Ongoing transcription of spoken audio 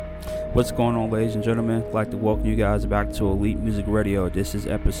What's going on, ladies and gentlemen? I'd like to welcome you guys back to Elite Music Radio. This is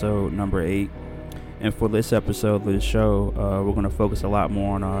episode number 8. And for this episode of the show, we're going to focus a lot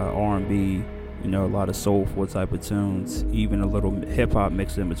more on R&B, a lot of soulful type of tunes, even a little hip-hop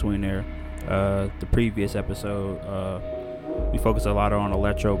mixed in between there. The previous episode, we focused a lot on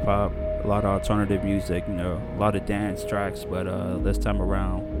electro pop, a lot of alternative music, a lot of dance tracks, but this time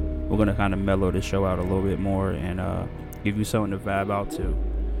around, we're going to kind of mellow the show out a little bit more and give you something to vibe out to.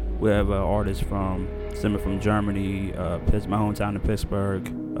 We have artists stemming from Germany, my hometown of Pittsburgh,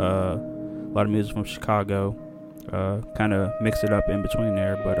 a lot of music from Chicago, kind of mix it up in between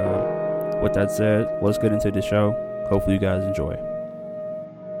there. But with that said, let's get into the show. Hopefully you guys enjoy.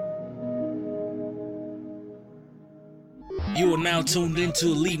 You are now tuned into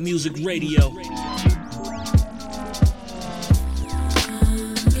Elite Music Radio.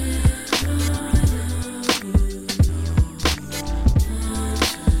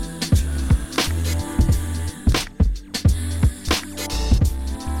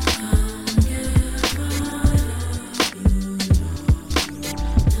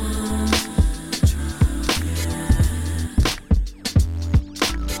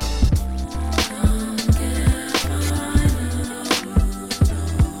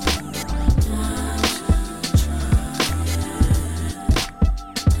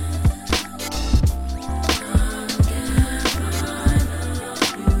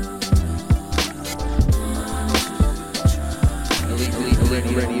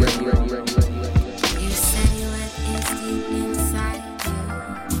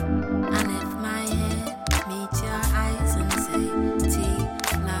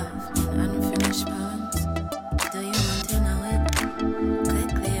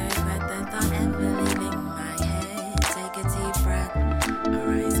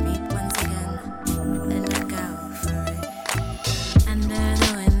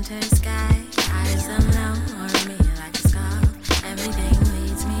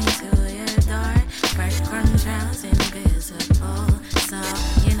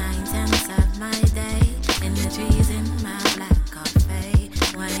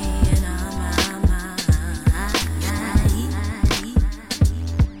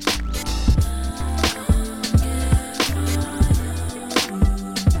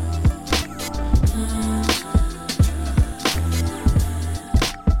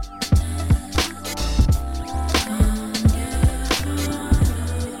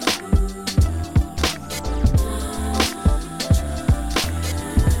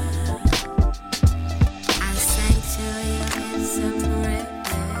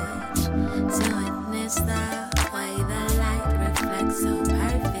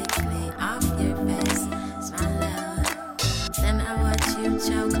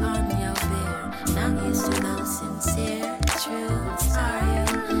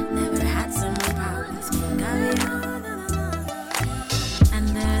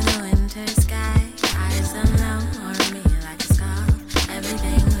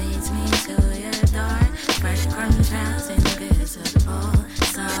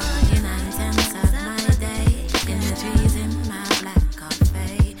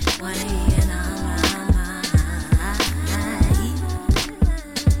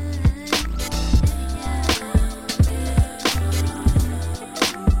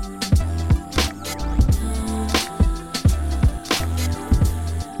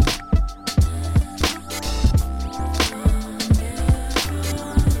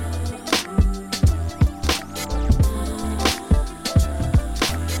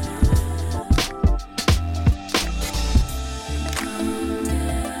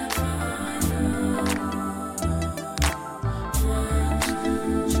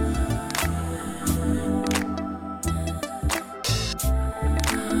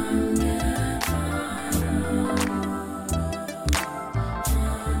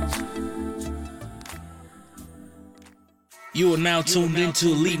 You are now tuned into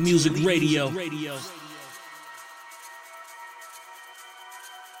Elite Music Radio.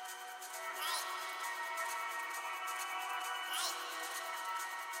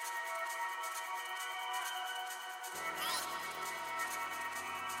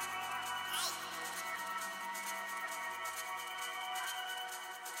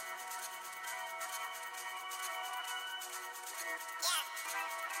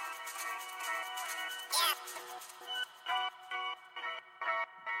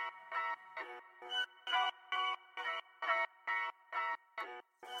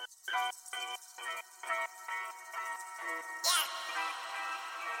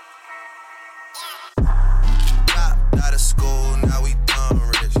 Out of school, now we dumb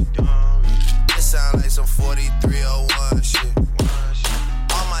rich. It sound like some 4301 shit.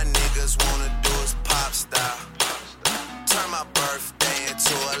 All my niggas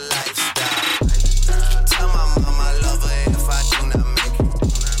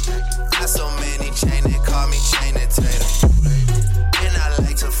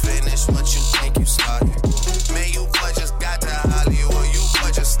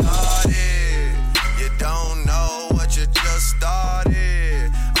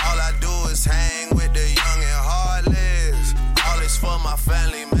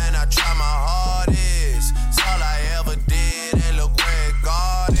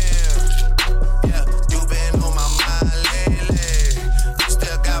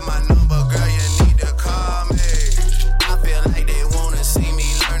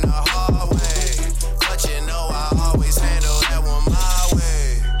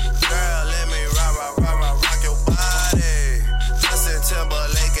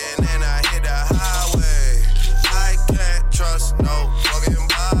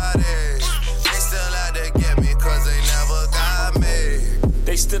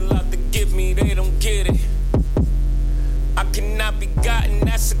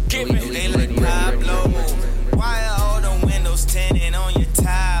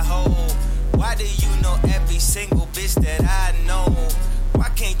Why do you know every single bitch that I know? Why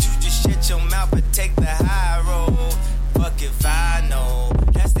can't you just shut your mouth and take the high road? Fuck if I know.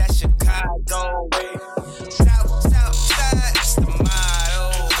 That's that Chicago way. South side, it's the motto.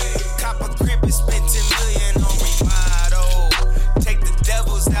 Cop a crib and spend 10 million on remodel. Take the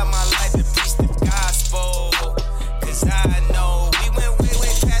devils out my life and preach the gospel. Cause I know we went way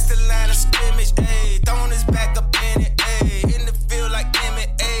past the line of scrimmage, ayy. Throwing his back up in it, ayy. In the field like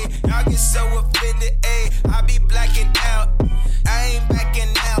Emmett, ayy. Y'all get so offended, ayy. I be blacking out, I ain't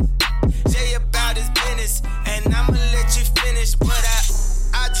backing out. Jay about his business, and I'ma let you finish. But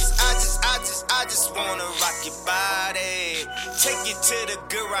I just wanna rock your body. Take you to the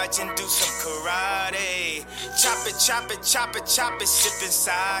garage and do some karate. Chop it, sippin'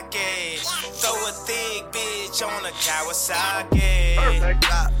 sake. Throw a thick bitch on a Kawasaki.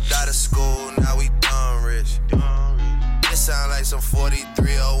 Dropped out of school, now we done rich. It sound like some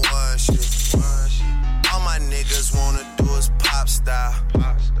 4301 shit. All my niggas wanna do is pop style.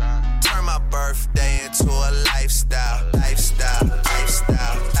 Turn my birthday into a lifestyle. Turn my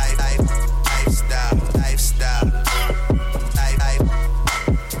lifestyle.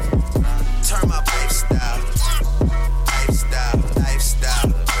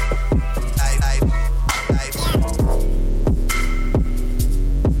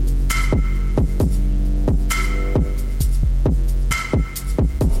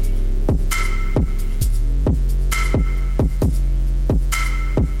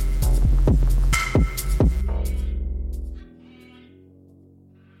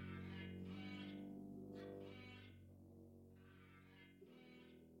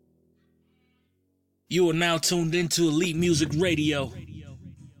 You are now tuned into Elite Music Radio.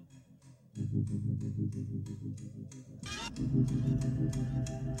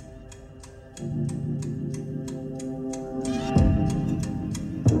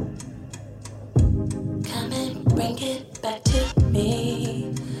 Come and bring it back to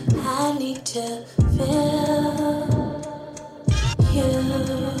me. I need to feel you.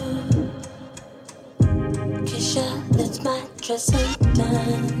 Kiss your lips, my dress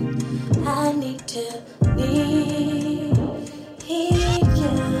undone. I need to need you.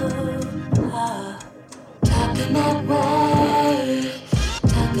 Talking that way.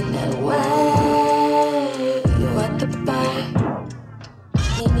 You at the bar,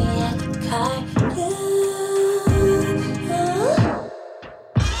 meet me at the car.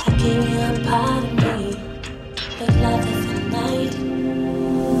 I give you a part of me. Make love every night.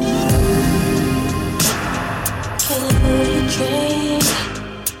 Can I pour you a drink?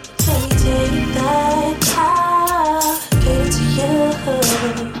 Let me take that out. Give it to you.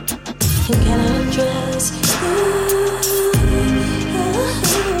 And can I undress you?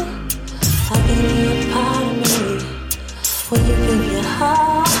 I'll give you a part of me. When you give your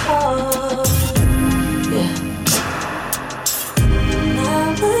heart. Yeah. Now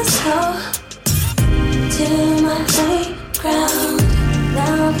let's go to my playground.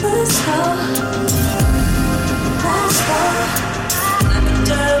 Now let's go. Let's go. Let me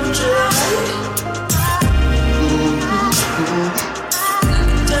tell what you like. Let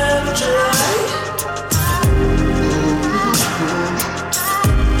me tell what you like.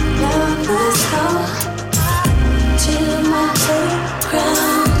 Now let's go to my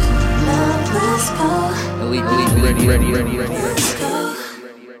playground. Now let's go. Elite, ready. Let's go.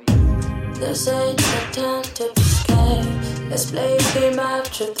 This ain't the time to be scared. Let's play a game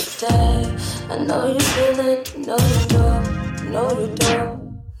after the day. I know you feel it, no you don't, no you don't,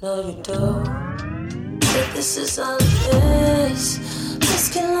 no you don't. If this is all it is, let's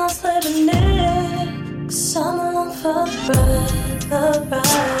get lost living it. 'Cause I'm along for the ride.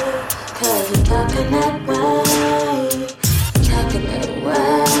 'Cause you're talking that way, talking that way.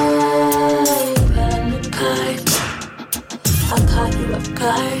 Playing the card, I'll call you off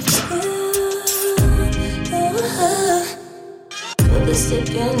guard. Put the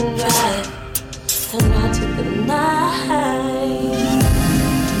stick and drive, and ride to the night.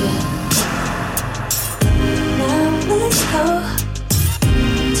 Yeah. Now let's go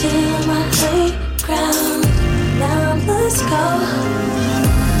to my playground. Now let's go.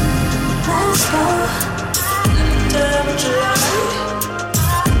 Let's go. Let me tell what you like.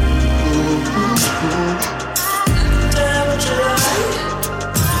 Let me tell what you like.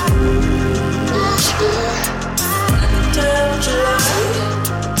 Let's go. Let me tell what you like.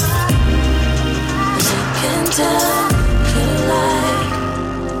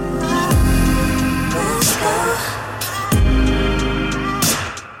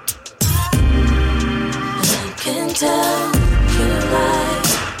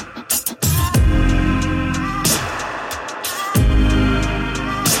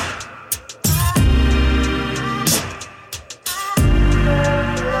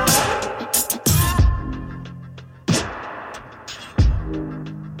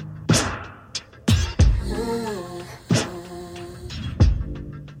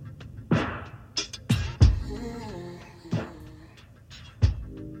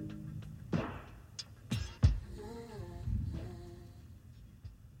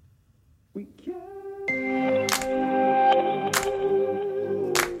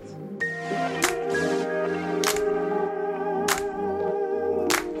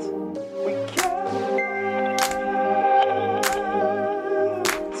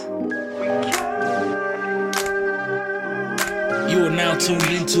 tuned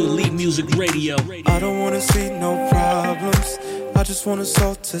into Elite Music Radio. I don't wanna see no problems, I just wanna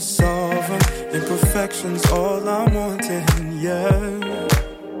solve to solve them. Imperfections, all I'm wanting, yeah.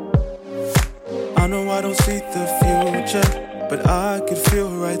 I know I don't see the future, but I could feel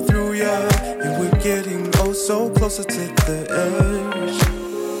right through ya. And we're getting oh so closer to the edge.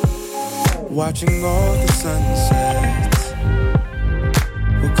 Watching all the sunsets,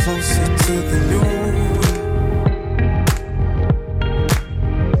 we're closer to the new.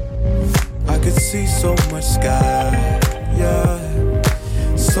 I could see so much sky, yeah.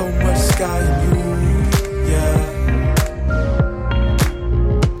 So much sky in you, yeah.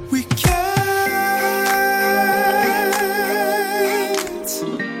 We can't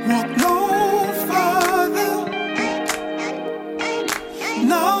walk no farther.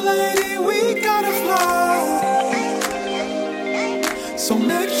 Now, lady, we gotta fly. So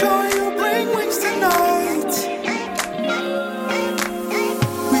make sure you bring wings tonight.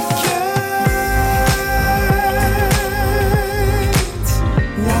 We can't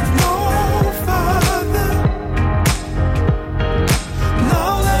walk no farther.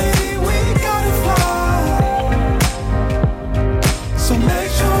 Now, lady, we gotta fly. So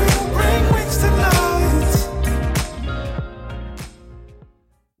make sure you bring wings tonight.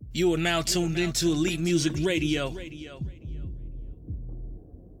 You are now tuned into Elite Music Radio. Elite Radio.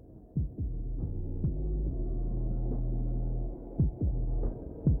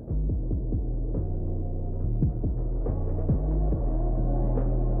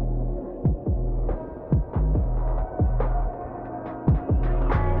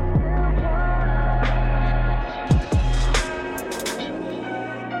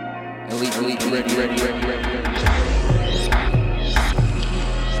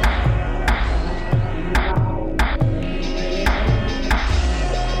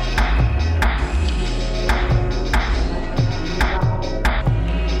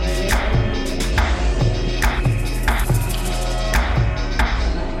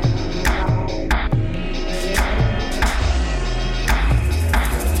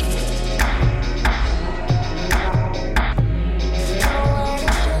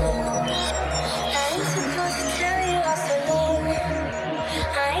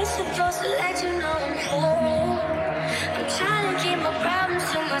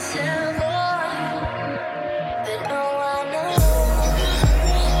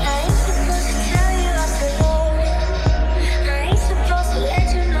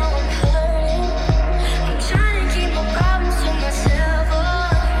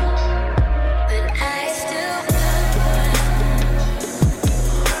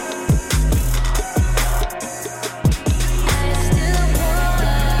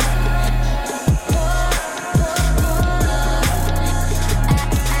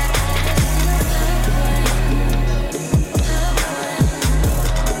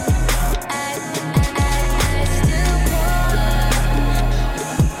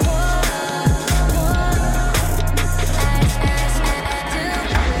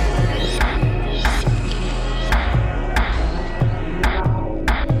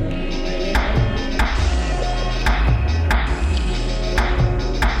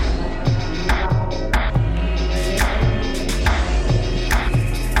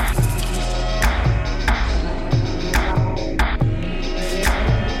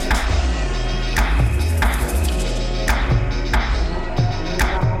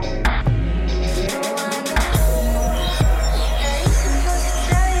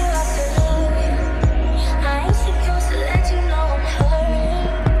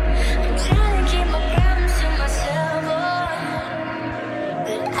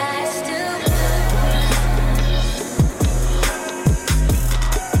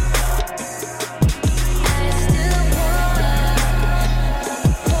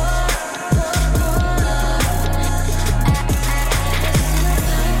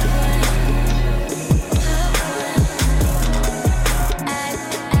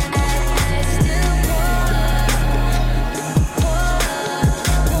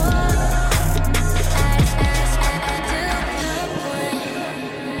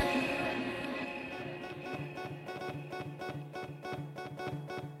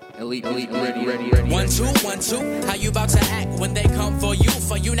 1, 2, 1, 2. How you about to act when they come for you?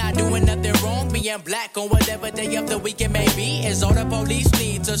 For you not doing nothing wrong, being black on whatever day of the week it may be. Is all the police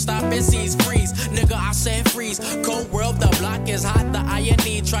need to stop and seize, freeze. Nigga, I said freeze. Cold world, the block is hot. The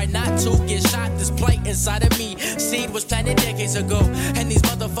irony, try not to get shot. This plight inside of me, seed was planted decades ago, and these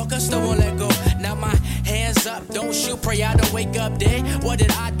motherfuckers still won't let go. Now my hands up, up, don't shoot, pray I don't wake up dead. What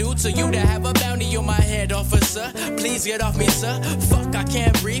did I do to you to have a bounty on my head, officer? Please get off me, sir. Fuck, I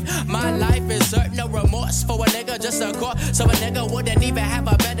can't breathe. My life is hurt, no remorse for a nigga, just a court. So a nigga wouldn't even have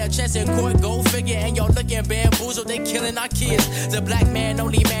a better chance in court. Go figure, and you're looking bamboozled, they killing our kids. The black man,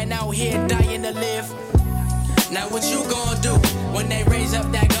 only man out here dying to live. Now what you gonna do when they raise up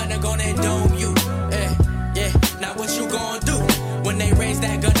that gun, they're gonna dome you? Yeah. Now what you gonna do when they raise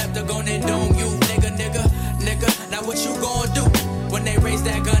that gun up, they're gonna dome you? Nigga. Now what you gonna do when they raise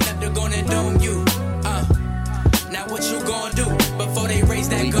that gun up, they're gonna dome you? Now what you gonna do before they raise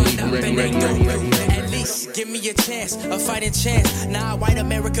that gun up and they dome you? At least give me a chance, a fighting chance. Now white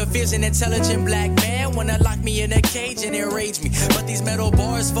America fears an intelligent black man wanna lock me in a cage and enrage me. But these metal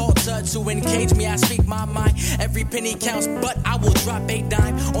bars falter to encage me. I speak my mind, every penny counts, but I will drop a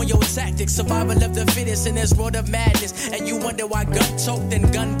dime on your tactics. Survival of the fittest in this world of madness. And you wonder why gun choked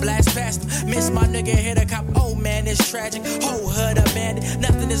and gun blast past him. Miss my nigga hit a cop, oh man, it's tragic. Whole hood abandoned,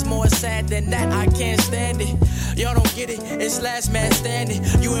 nothing is more sad than that, I can't stand it. Y'all don't get it, it's last man standing.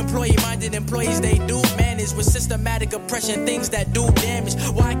 You employee-minded employees, they do manage with systematic oppression, things that do damage.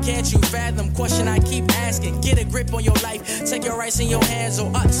 Why can't you fathom? Question I keep asking. Get a grip on your life, take your rights in your hands,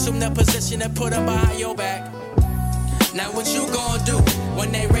 or assume the position and put them behind your back. Now what you gonna do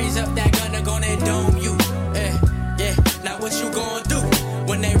when they raise up that gun, they're gonna dome you? Yeah. Now what you gonna do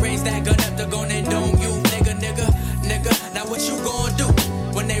when they raise that gun up, they're gonna dome you? Nigga. Now what you gonna do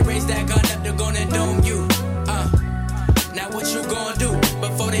when they raise that gun up, they're gonna dome you? Now what you gonna do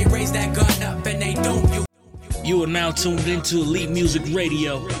before they raise that gun up and they dome you? You are now tuned into Elite Music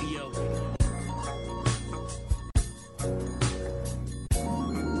Radio.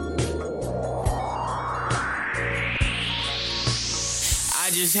 I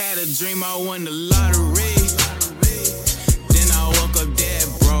just had a dream I won the lottery. Then I woke up dead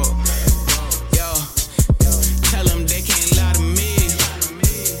broke. Yo, tell them they can't lie to me.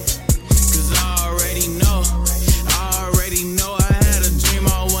 Cause I already know I had a dream I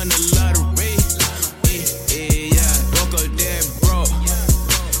won the lottery. Yeah, woke up dead broke.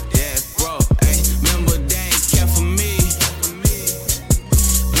 Ay, remember they ain't care for me.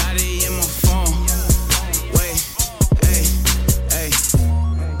 Now they in my phone. Wait, ay.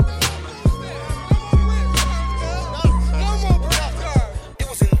 It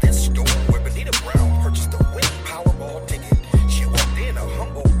was in this store where Benita Brown purchased a winning Powerball ticket. She walked in a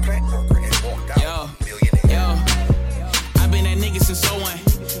humble plant worker and walked out a millionaire. I've been that nigga since 01.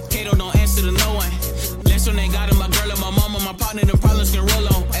 Kato don't answer to no one. Last one they got him, my girl and my mama, my partner, them problems can roll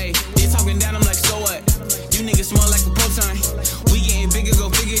on. Ayy, they talking down, I'm like, so what? You niggas smell like a proton. We getting bigger, go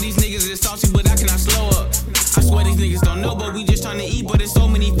figure. These niggas is salty, but I cannot slow up. I swear these niggas don't know, but we just trying to eat. But there's so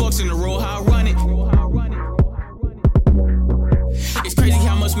many folks in the row, how I run it. It's crazy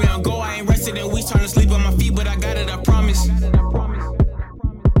how much we don't go. I ain't rested in weeks, trying to sleep on my feet, but I got it, I promise.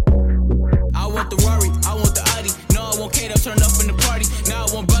 I want the Rari, I want the Audi. No, I want Kato turned up in the party. Now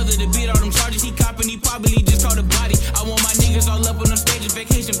I want brother to beat all them charges. He copping, he probably just caught a body. I want my niggas all up on them stages,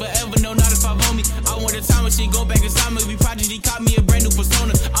 vacation forever. No, not if I own me. I want the time machine, go back in time. Maybe Prodigy caught me a brand new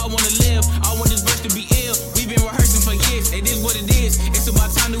persona. I wanna live, I want this verse to be ill. We've been rehearsing for years, it is what it is. It's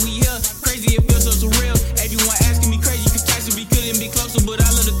about time that we here. Crazy, it feels so surreal. Everyone asking me crazy, cause Tyson be couldn't be closer, but I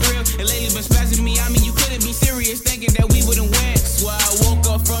love the thrill. And lately been spazzing me, I mean, you couldn't be serious, thinking that we wouldn't win. That's why I woke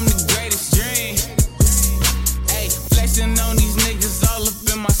up from the greatest dream. Ayy, flexing on these niggas all up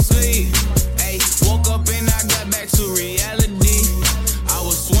in my sleep. Ayy, woke up and I got back to reality. I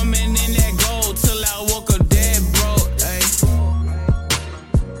was swimming in that gold till I woke up dead broke. Ayy,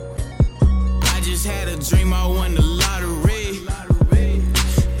 I just had a dream I won the lottery.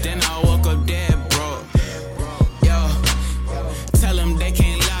 Then I woke up dead broke. Yo, tell them they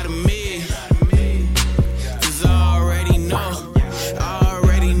can't lie to me. Cause I already know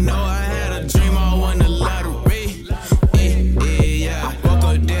I had a dream I won the lottery. Yeah, woke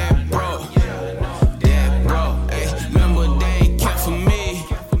up dead broke. Ay, remember they ain't care for me.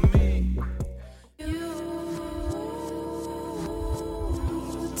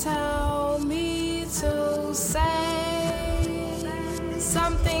 Tell me to say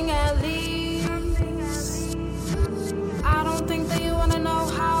something at least. I don't think that you wanna know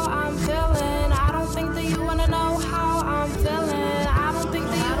how I'm feeling. I don't think that you wanna know how I'm feeling. I don't think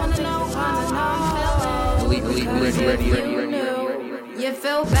that you wanna know how I'm feeling. Because if you knew, you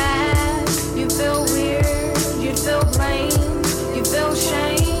feel bad, you feel weird, you feel blame, you feel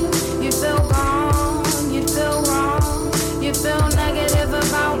shame, you feel wrong, you feel wrong, you feel negative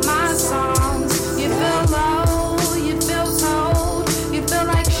about my songs, you feel low, you feel told, you feel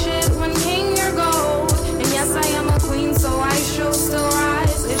like shit when king you're gold. And yes, I am a queen, so I should still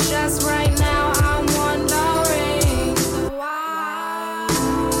rise. It's just right now I'm wondering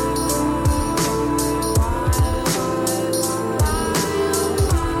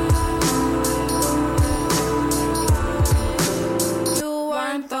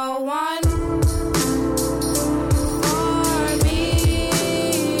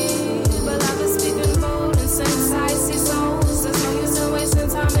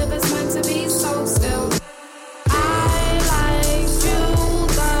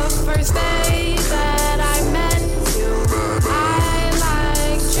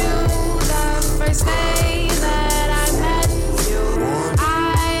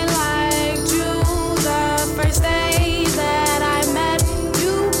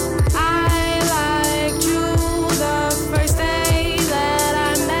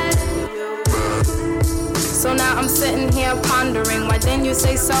you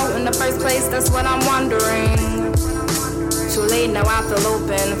say so in the first place? That's what I'm wondering. Too late now, I feel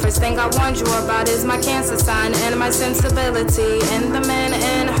open. First thing I warned you about is my cancer sign and my sensibility. And the man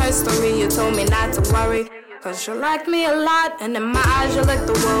in her story, you told me not to worry, 'cause you like me a lot, and in my eyes you like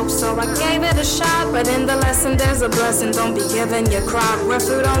the wolf. So I gave it a shot, but in the lesson there's a blessing. Don't be giving your crop where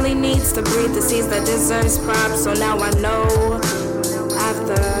food only needs to breathe the seeds that deserves props. So now I know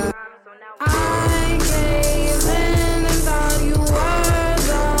after I gave in and thought you were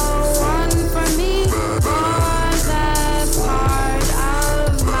the one for me, for that part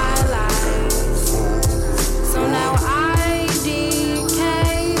of my life. So now I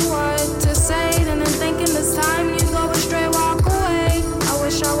decay what to say, and then thinking this time you go a straight walk away. I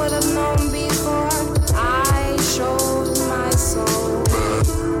wish I would have known before I showed my soul.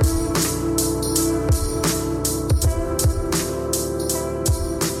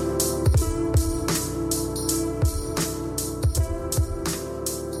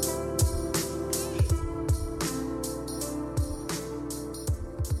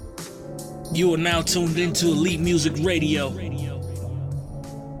 You are now tuned into Elite Music Radio.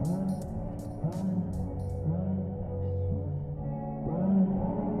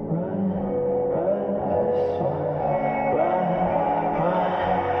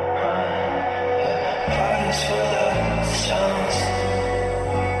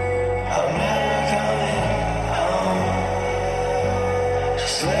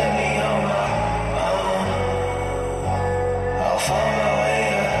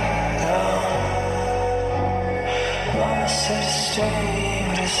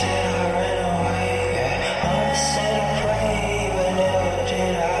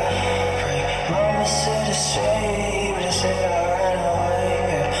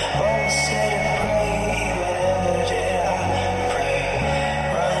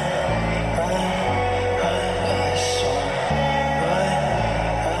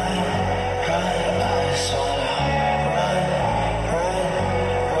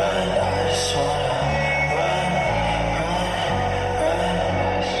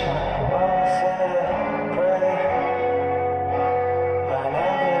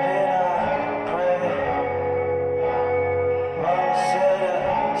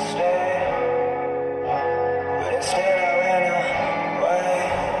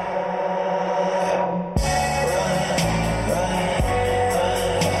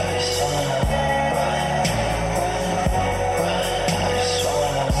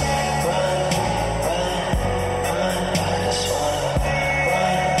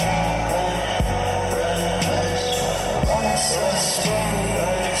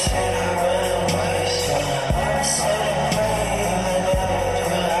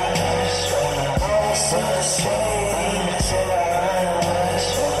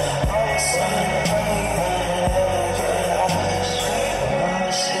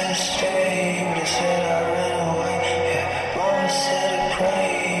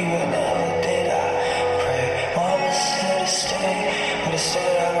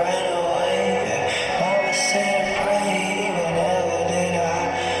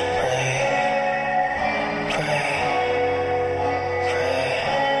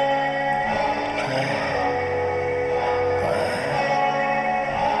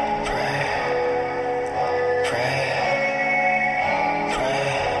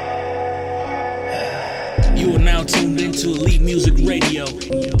 You are now tuned into Elite Music Radio.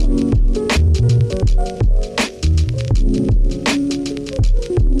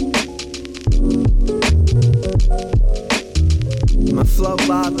 My flow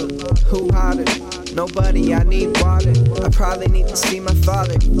lava, who hotter? Nobody, I need water. I probably need to see my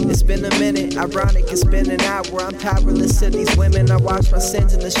father. It's been a minute, ironic, it's been an hour. I'm powerless to these women. I wash my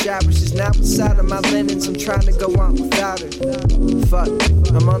sins in the shower. She's now inside of my linens. I'm trying to go on without her. Fuck,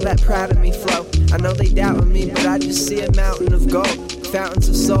 I'm on that proud of me flow. I know they doubting me, but I just see a mountain of gold. Fountains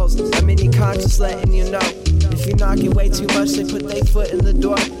of souls, I'm in your conscience letting you know. If you're knocking way too much, they put their foot in the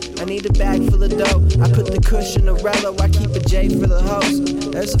door. I need a bag full of dough. I put the cushion in a Rello. I keep a J for the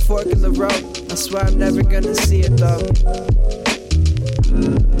host. There's a fork in the road. I swear I'm never gonna see it though.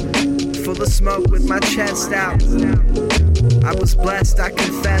 Full of smoke with my chest out. I was blessed, I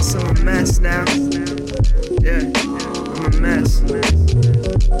confess, I'm a mess now. Yeah, I'm a mess.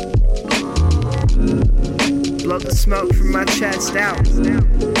 Blow the smoke from my chest out.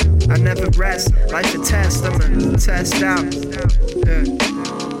 I never rest, life a test, I'ma test out. Yeah,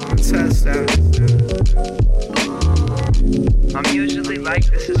 I'ma test out. I'm usually like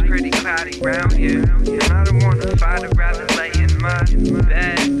this, is pretty cloudy around here. And I don't wanna fight, I'd rather lay in my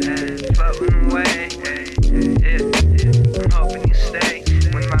bed, floating away. I'm hoping you stay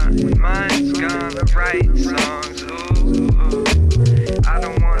when my mind's gone to write songs. Ooh,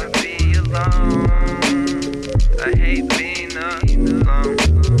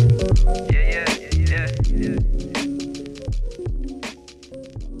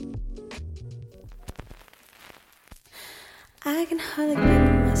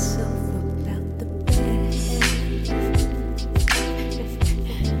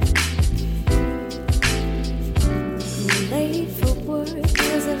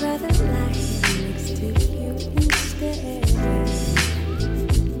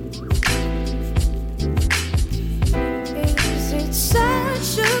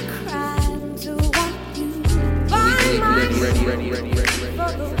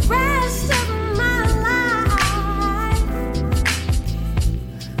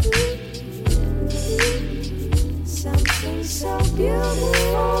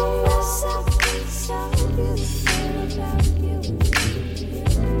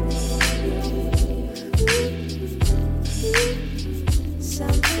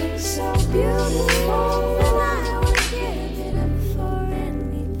 beautiful, and I would give it up for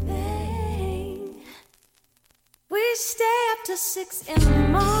anything. We stay up till 6 in the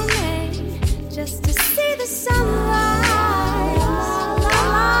morning just to see the sunrise.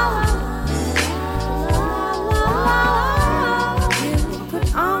 You put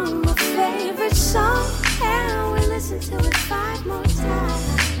on my favorite song and we listen to it 5 more times.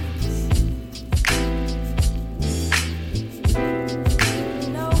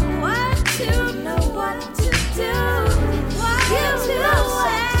 Know what to do, what to say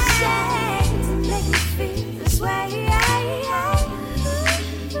to make me feel this way.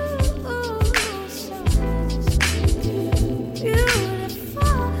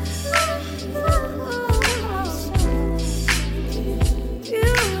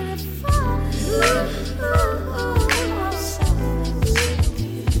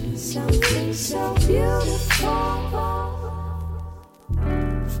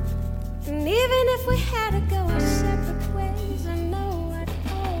 And even if we had to go our separate ways, I know I'd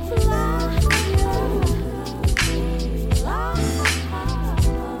fly.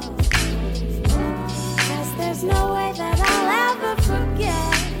 'Cause there's no way that I'll ever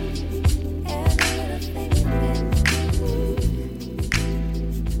forget every little thing we did.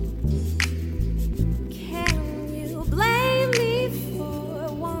 Can you blame me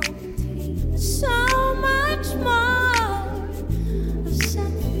for wanting so much more of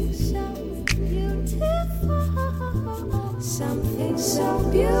something so beautiful? Something so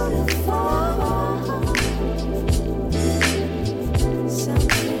beautiful.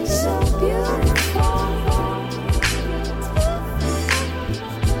 Something so beautiful.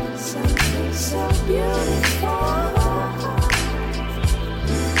 Something so beautiful.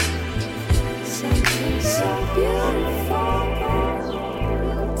 Something so beautiful.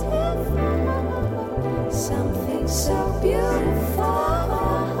 Something so beautiful.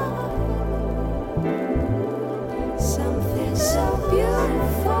 Something so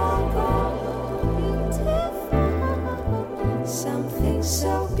beautiful. Something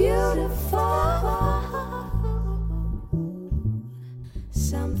so beautiful.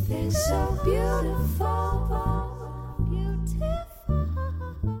 Something so beautiful.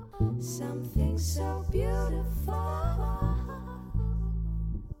 Something so beautiful.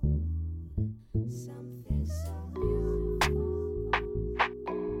 Something so beautiful.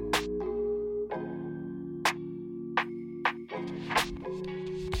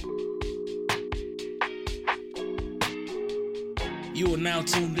 You are now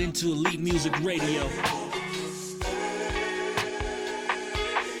tuned into Elite Music Radio.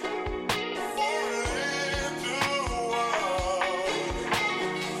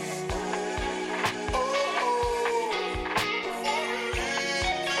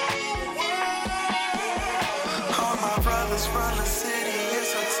 All my brothers from the city,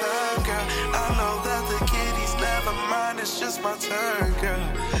 it's a time, girl. I know that the kiddies never mind, it's just my turn, girl.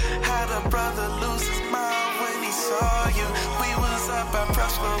 Had a brother lose his mind when he saw you. We was up at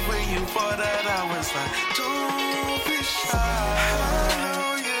Pressville when you bought that. I was like, don't be shy. I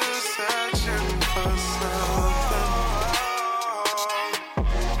know you're searching for something.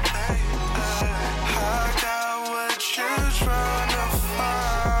 I got what you're trying to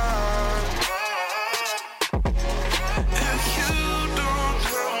find. If you don't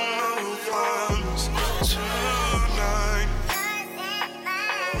have no plans tonight,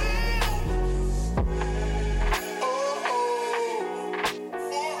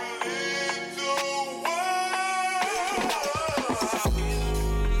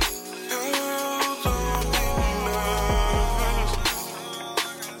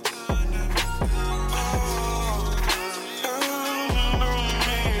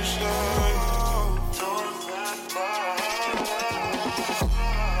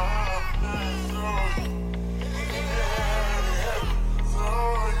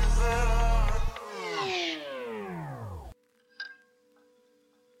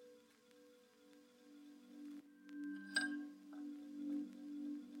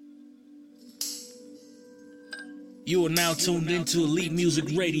 You are now tuned into Elite Music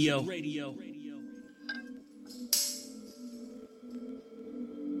Radio.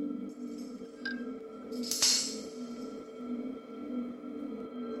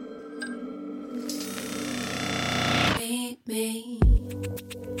 Meet me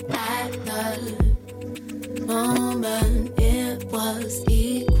at the moment it was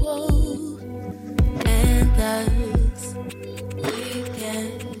equal, and those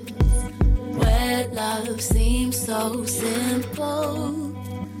weekends where love seems so simple.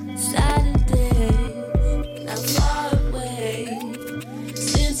 Saturday, not far away,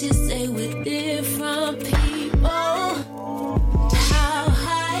 since you stay with different people. How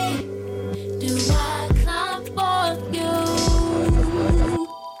high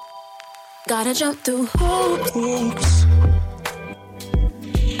Gotta jump through hoops.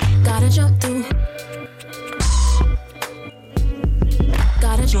 Gotta jump through.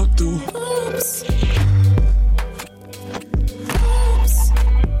 Gotta jump through hoops. Hoops.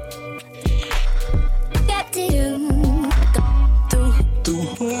 Get to you. Through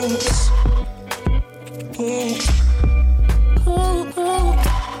hoops. Hoops. Hoop.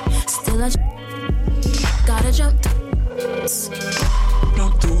 Still I gotta jump through hoops.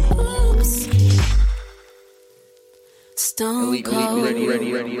 Jump through hoops. Stone cold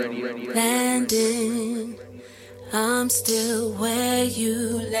landing. I'm still where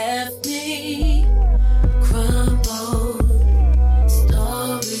you left me. Crumbled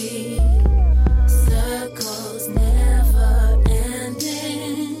story, circles never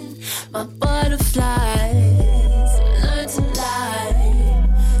ending. My butterflies learn to lie.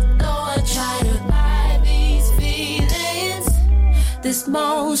 Though I try to hide these feelings, this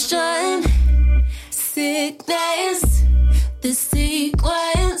motion, sickness, this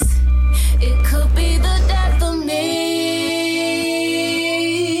sequence, it could be the death of me.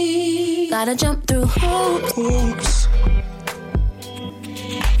 Gotta jump through hoops.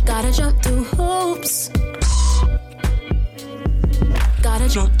 Gotta jump through hoops. Gotta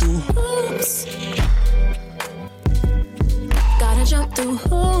jump through hoops. Gotta jump through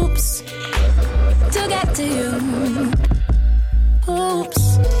hoops to get to you.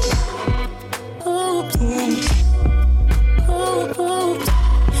 Hoops. Hoops. Hoops.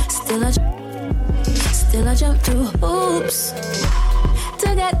 Still I jump through hoops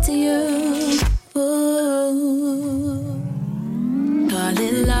to get to you. Ooh. Call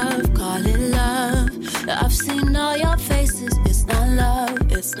it love, call it love. I've seen all your faces. It's not love,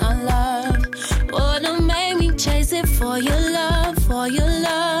 it's not love. Wanna make me chase it for your love, for your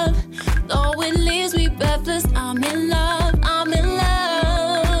love. Though it leaves me breathless, I'm in love, I'm in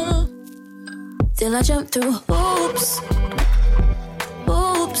love. Till I jump through hoops.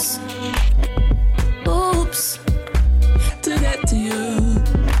 Hoops. Hoops. To get to you.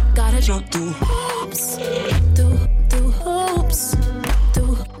 Gotta jump through hoops. Through hoops.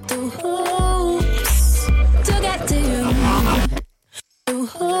 Through hoops. To get to you. Through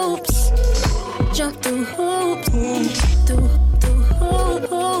hoops. Jump through hoops. Through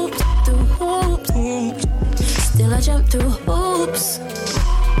hoops. Through hoops. Still I jump through hoops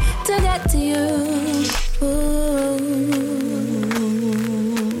to get to you. Ooh.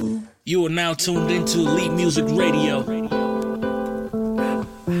 You are now tuned into Elite Music Radio.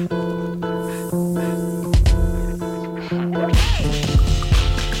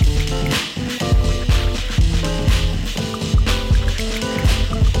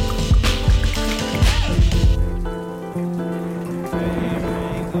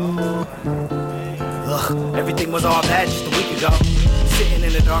 Everything was all bad just a week ago. Sitting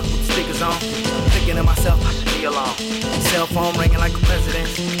in the dark with the speakers on, thinking to myself, I should be alone. Cell phone ringing like a president,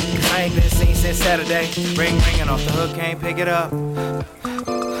 cause I ain't been seen since Saturday. Ringing off the hook, can't pick it up.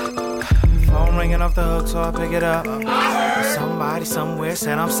 Phone ringing off the hook, so I pick it up. Somebody somewhere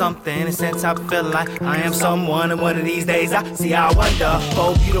said I'm something, and since I feel like I am someone, and one of these days I see I wonder,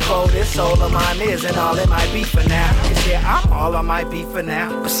 oh beautiful this soul of mine is, and all it might be for now. Cause yeah, I'm all I might be for now,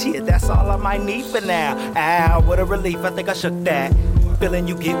 but shit, that's all I might need for now. Ow, what a relief, I think I shook that feeling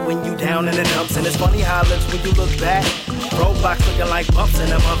you get when you down in the dumps. And it's funny how it looks when you look back. Roadblocks looking like bumps in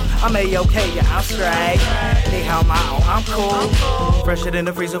them up. I'm A-okay, yeah, I'm straight. Hey, how am I? Oh, I'm cool. Fresher than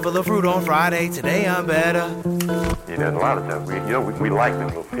the freezer full of fruit on Friday. Today I'm better. Yeah, there's a lot of times we like them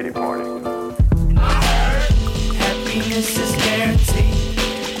little pity parties. Happiness is guaranteed.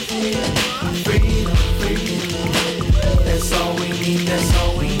 Freedom, freedom. That's all we need, that's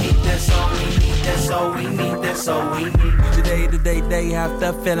all we need, that's all we need, that's all we need, that's all we need. Today,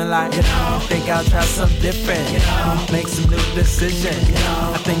 after feeling like, think I'll try something different, make some new decisions,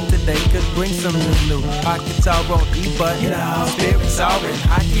 I think today could bring some new pockets all on E, but, spirits all in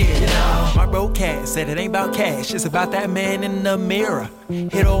high gear, my roadcast said it ain't about cash, it's about that man in the mirror,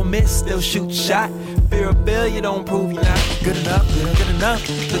 hit or miss, still shoot shot, fear of failure don't prove you're not good enough,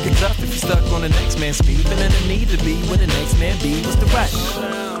 look it tough if you're stuck on the next man's speed, feeling the need to be where the next man be, what's the rush,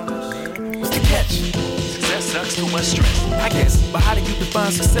 what's the catch? Sucks too much stress, I guess, but how do you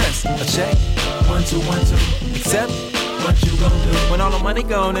define success? A check, 1, 2, 1, 2, accept what you gon' do. When all the money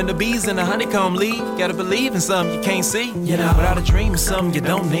gone and the bees and the honeycomb leave, gotta believe in something you can't see, without a dream is something you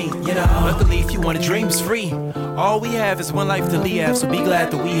don't need, luckily if you want a dream it's free, all we have is one life to live, so be glad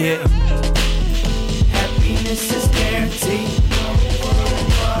that we here. Happiness is guaranteed.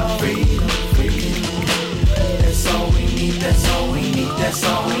 Freedom, freedom. That's all we need, that's all we need, that's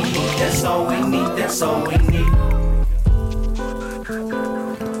all we need, that's all we need, that's all we need.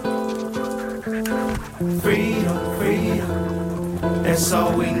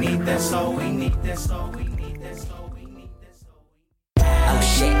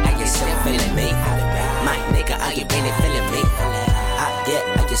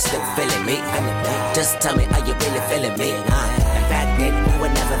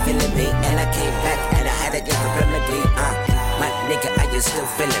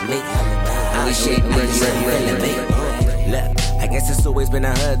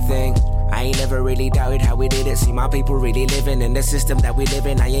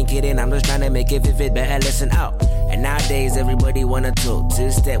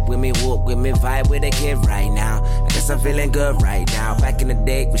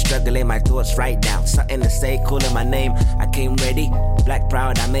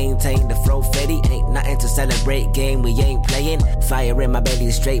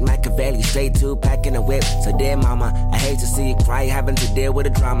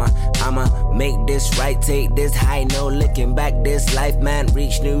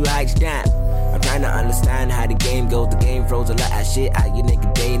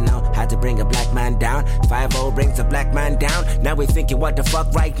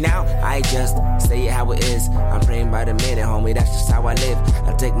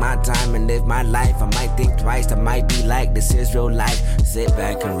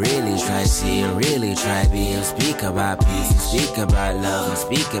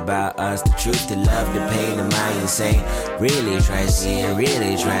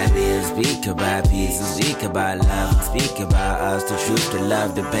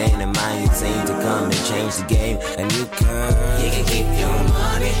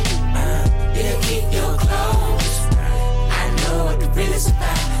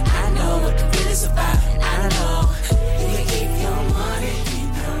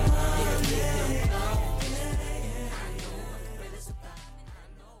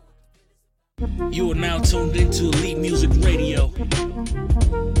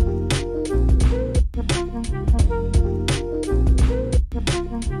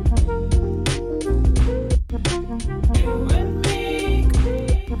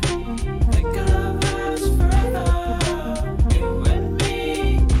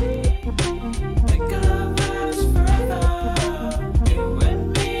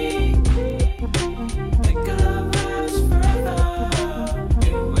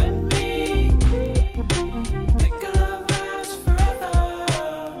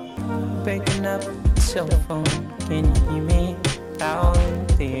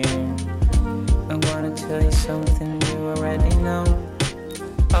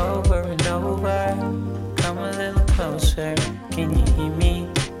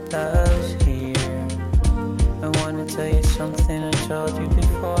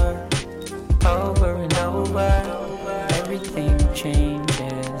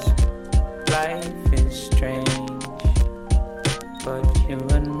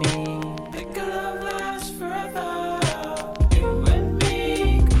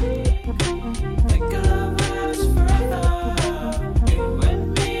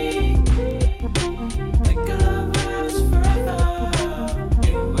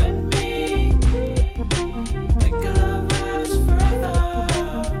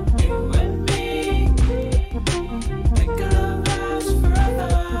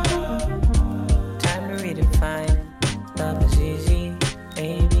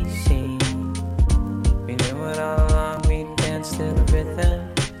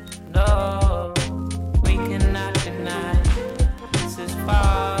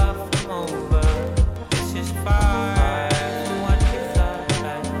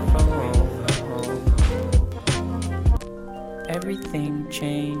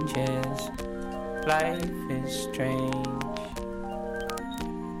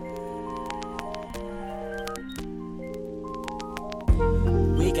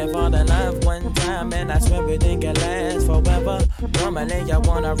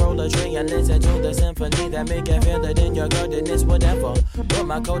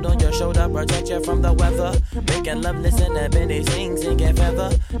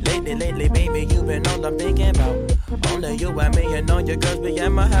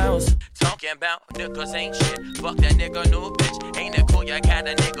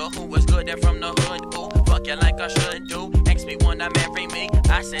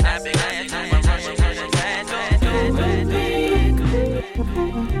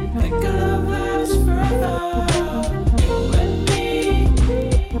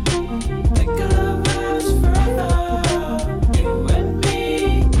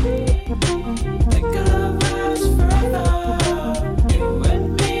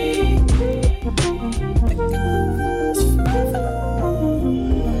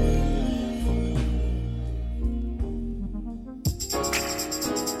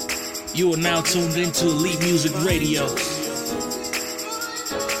 You are now tuned into Elite Music Radio.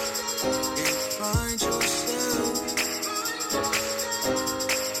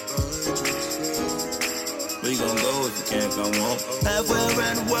 Where you gonna go if you can't come home? Halfway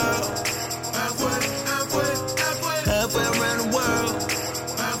around the world. Halfway around the world.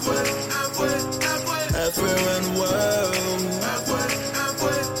 Halfway around the world.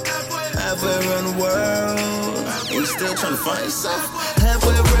 Halfway around the world. You still trying to find yourself?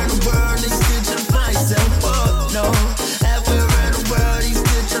 Halfway around the world, you still trying to find yourself? Fuck no. Halfway around the world, you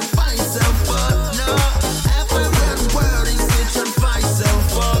still trying to find yourself? Fuck no. Halfway around the world, you still trying to find yourself?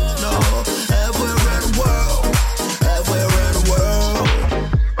 Fuck no. Halfway around the world. Halfway around the world.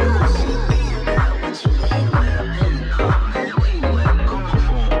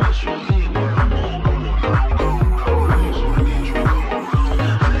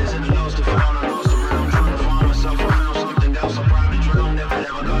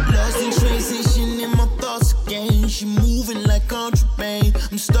 Lost in transition in my thoughts again. She moving like contraband.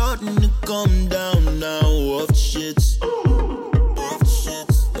 I'm starting to come down now off the shits.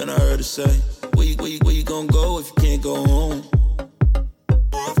 Then I heard her say, where you gonna go if you can't go home?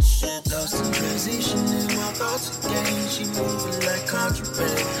 Off the shit. Lost in transition in my thoughts again. She moving like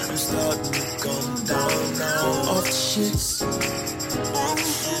contraband. I'm starting to come down now off the shits.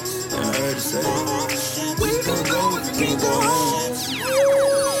 Then I heard her say, where you gonna go if you can't go home?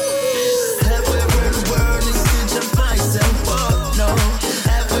 Halfway around the world, you still trying to find yourself? Fuck no.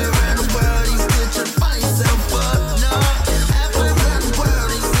 Halfway around the world, you still trying to find yourself? Fuck no. Halfway around the world,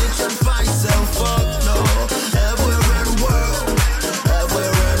 you still trying to find yourself? Fuck no. Halfway around the world. Halfway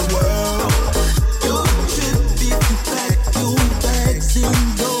around the world. You trip if you pack your bags and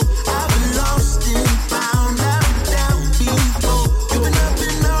go. I've been lost and found. I've been down before. You've been up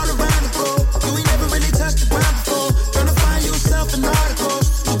and all around the globe. You ain't never really touched the ground before. Trying to find yourself in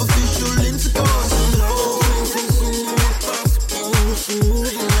articles. Superficial intercourse.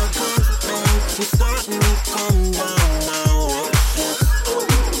 We're starting to come down now.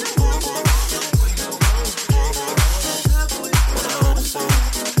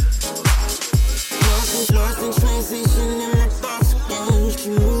 Lost in transition in my thoughts again. She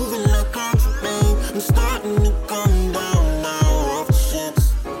moving like contraband. I'm starting to come down now off the shits.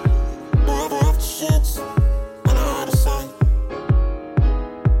 Off the shits. What I ought to say.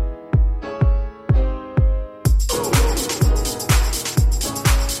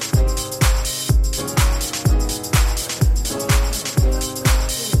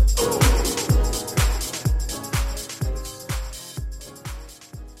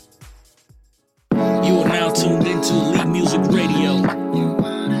 You are now tuned into Elite Music Radio.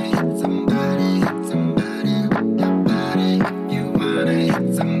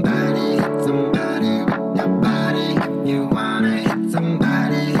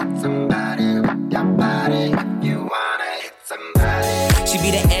 She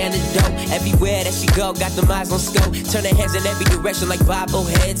be the antidote. Everywhere that she go, got them eyes on scope. Turn their heads in every direction like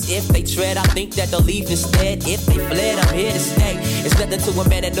bobbleheads. If they tread, I think that they'll leave instead. If they fled, I'm here to stay. It's nothing to a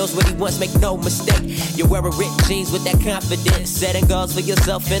man that knows what he wants, make no mistake. You're wearing ripped jeans with that confidence. Setting goals for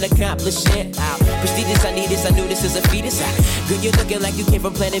yourself and accomplishing. Prestigious, I need this, I knew this is a fetus. Girl, you're looking like you came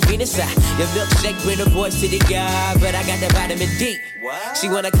from planet Venus. Your milkshake bring the boys to the yard, but I got that vitamin D. She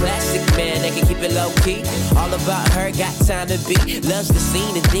want a classic man that can keep it low key. All about her, got time to be. Loves the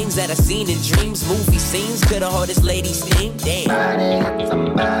scene and things that I seen in dreams. Movie scenes, could have hold this lady's steam. Damn.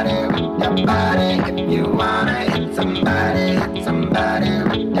 Somebody with your body. If you wanna hit somebody, hit somebody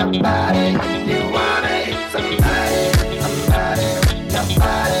with your body. If you wanna hit somebody, hit somebody with your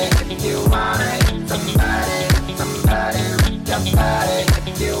body. If you wanna hit somebody, hit somebody with your body.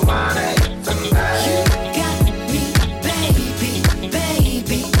 If you wanna hit somebody. You got me, baby,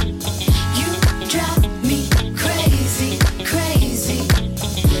 baby. You drive me crazy, crazy.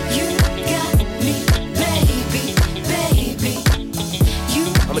 You got me, baby, baby. You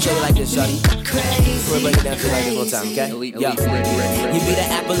I'ma tell you like this, shawty. crazy. We'll break it down to like this one time, okay? Yo, you be the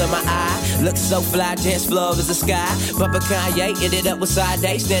apple of my eye. Look so fly, dance floor is the sky. Bumper Kanye, ended up with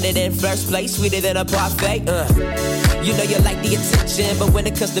Sade. Standing in first place, sweeter than a parfait. You know you like the attention, but when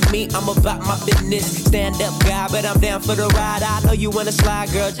it comes to me, I'm about my business. Stand up guy, but I'm down for the ride. I know you wanna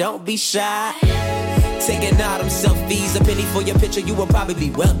slide, girl, don't be shy. Taking all them selfies, a penny for your picture, you will probably be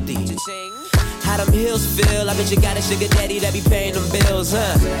wealthy. How them hills feel, I bet you got a sugar daddy that be paying them bills,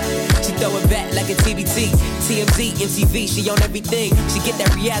 huh? She throw it back like a TBT, TMZ, MTV, she on everything. She get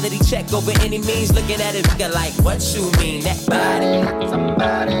that reality check over any means, looking at it, looking like, what you mean, that body? Hit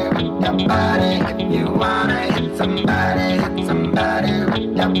somebody with your body. If you wanna hit somebody, hit somebody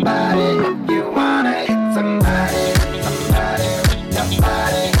with your body. If you wanna hit somebody, hit somebody with your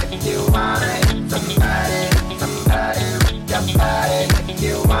body. If you wanna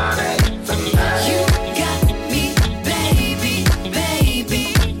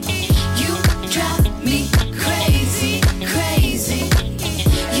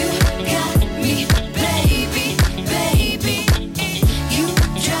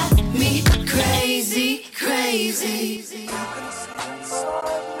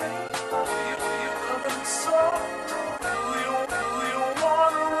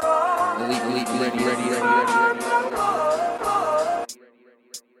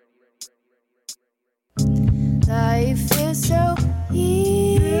Life is so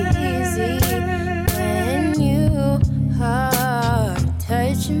easy when you are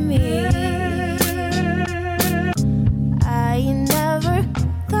touching me. I never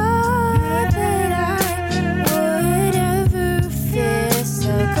thought that I would ever feel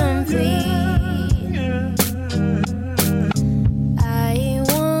so complete. I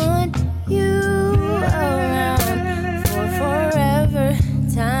want you around for forever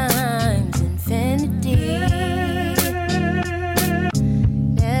times infinity.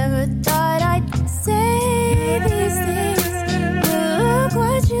 Never thought I'd say these things. Look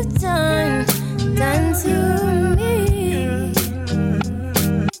what you've done to me.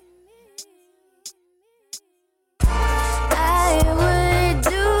 I would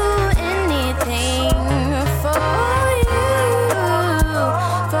do anything for you,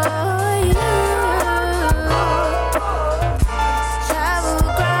 Travel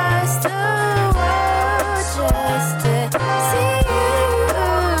across the world just to see you.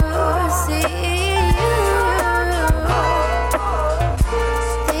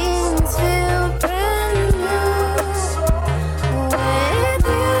 Things feel brand new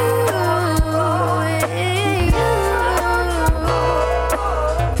with you.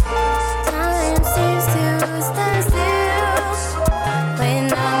 Time seems to stand still when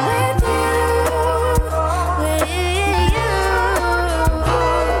I'm with you.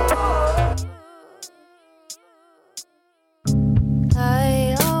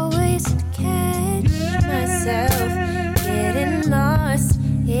 I always catch myself getting lost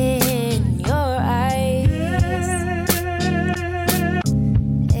in your eyes,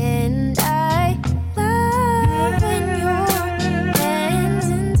 and I love when your hands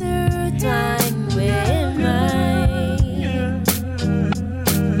intertwine with mine.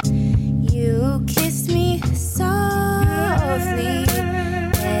 You kiss me softly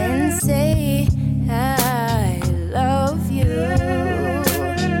and say I love you.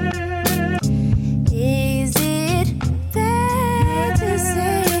 Is it fair to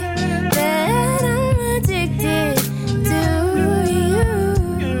say that I'm addicted to you?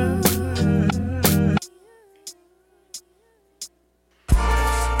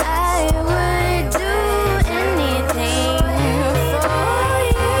 I would do anything for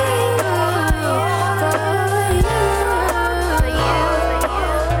you.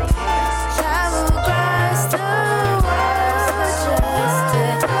 Travel across the world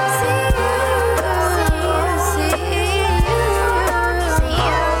just to see you.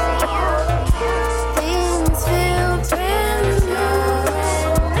 Things feel brand new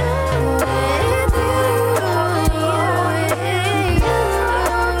with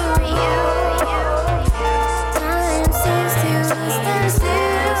you. Time seems to stand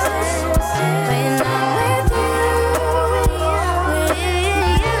still when I'm with you.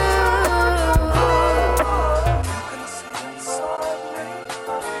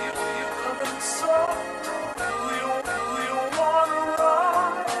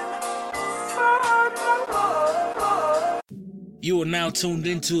 You are now tuned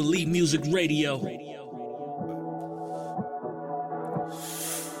into Elite Music Radio.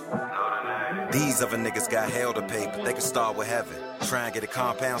 These other niggas got hell to pay, but they can start with heaven. Try and get a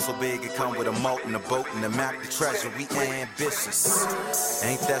compound so big it come with a moat and a boat and a map, the treasure. We ambitious.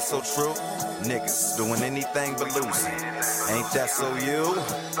 Ain't that so true? Niggas doing anything but losing. Ain't that so you?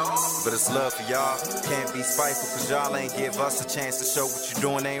 But it's love for y'all. Can't be spiteful cause y'all ain't give us a chance to show what you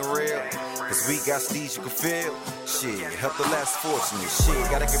doing ain't real. Cause we got steeds you can feel. Shit, help the less fortunate. Shit,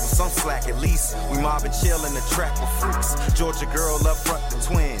 gotta give them some slack at least. We mob and chill in the track with fruits. Georgia girl up front, the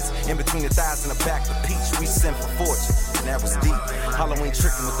twins. In between the thighs and the back, the peach. We sent for fortune, and that was deep. Halloween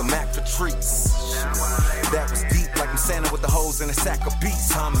tricking with the Mac for treats. That was deep, like I'm Santa with the hoes in a sack of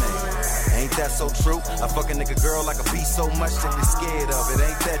beats, huh man? Ain't that so true? I fuck a nigga girl like a beast so much that they scared of it.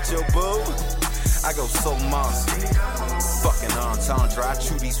 Ain't that your boo? I go so monster. Fucking entendre. I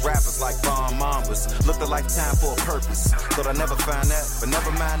chew these rappers like bomb mambas. Look a lifetime for a purpose. Thought I'd never find that, but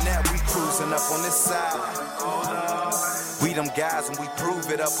never mind that. We cruising up on this side. We them guys and we prove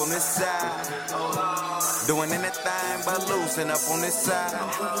it up on this side. Doing anything but losing up on this side.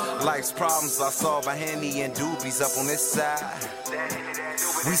 Life's problems I solve by Henny and doobies up on this side.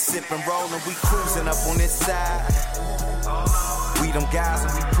 We sippin', rollin', we cruising up on this side. We them guys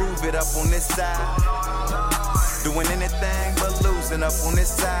and we prove it up on this side. Doing anything but losing up on this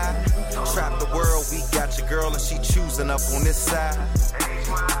side. Trap the world, we got your girl and she choosing up on this side.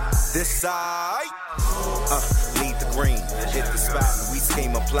 This side. Lead the green, hit the spot, and we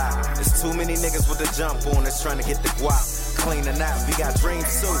scheme apply. There's too many niggas with the jump on us trying to get the guap. cleaning out. We got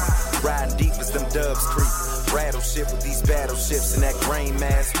dreams too. Riding deep as them dubs creep. Rattle shit with these battleships and that grain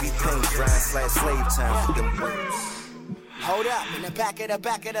mask. We paint drying /slave time with them words. Hold up, in the back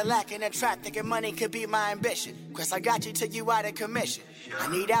of the lack in the trap, thinking money could be my ambition. Chris, I got you till you out of commission. I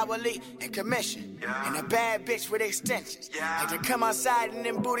need hourly and commission. And a bad bitch with extensions. Like to come outside in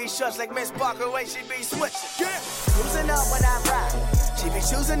them booty shorts like Miss Parker, way she be switching. Cruising up when I ride. She be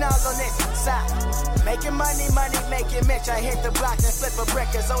choosing all on this side. Making money, making Mitch. I hit the block and flip a brick.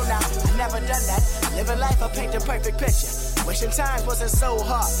 Oh, now I never done that. Living life, I paint the perfect picture. Wishing times wasn't so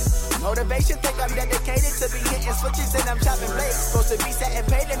hard. Motivation, think I'm dedicated to be hitting switches and I'm chopping blades. Supposed to be setting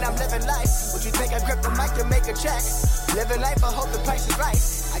paid and I'm living life. Would you think I grip the mic to make a check? Living life, I hope the price is right.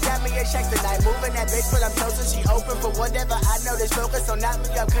 I got me a check tonight, moving that bitch, but I'm chosen. She open for whatever I know this focus, so knock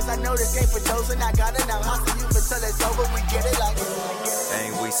me up, cause I know this game for chosen. I got it, I'm hustling you until it's over, we get it like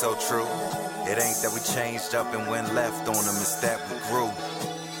Ain't we so true? It ain't that we changed up and went left on them, it's that we grew.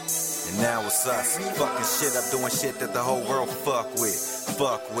 And now it's us, fucking shit up, doing shit that the whole world fuck with.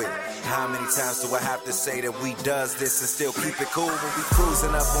 How many times do I have to say that we does this and still keep it cool when we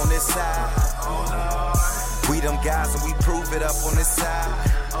cruising up on this side? We them guys and we prove it up on this side.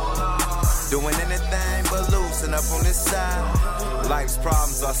 Doing anything but losing up on this side. Life's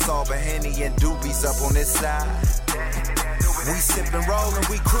problems are solving Henny and doobies up on this side. We sippin' rollin',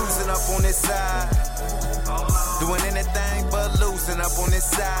 we cruising up on this side. Doing anything but losing up on this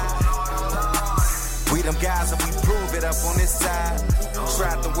side. We them guys and we prove it up on this side.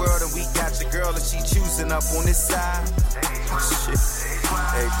 Tried the world and we got your girl and she choosing up on this side. Shit.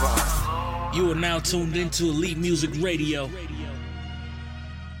 Hey, Bob. You are now tuned into Elite Music Radio.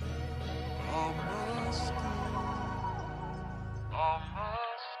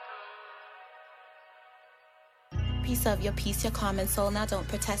 Piece of your peace, your common soul, now don't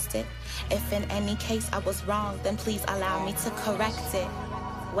protest it. If in any case I was wrong, then please allow me to correct it.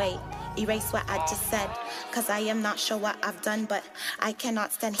 Wait, erase what I just said, cause I am not sure what I've done, but I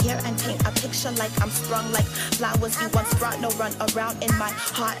cannot stand here and paint a picture like I'm sprung like flowers you once brought. No run around in my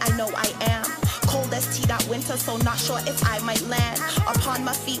heart, I know I am cold as tea that winter, so not sure if I might land upon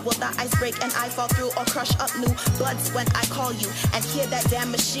my feet. Will the ice break and I fall through or crush up new bloods when I call you and hear that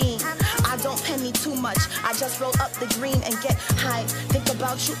damn machine? I don't penny too much, I just roll up the green and get high. Think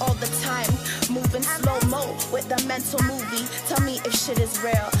about you all the time, moving slow-mo with the mental movie. Tell me if shit is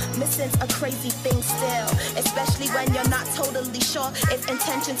real, missing's a crazy thing still, especially when you're not totally sure if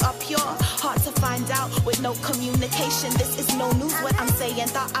intentions are pure. Hard to find out with no communication. This is no news what I'm saying.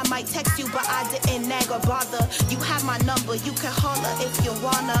 Thought I might text you but I didn't nag or bother. You have my number, you can holler if you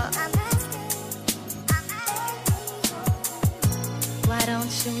wanna. Why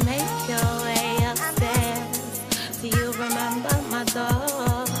don't you make your way upstairs? Do you remember my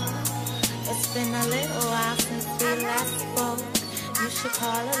door? It's been a little while since we last spoke. You should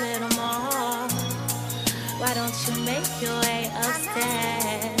call a little more. Why don't you make your way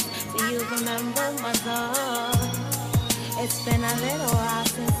upstairs? Do you remember my door? It's been a little while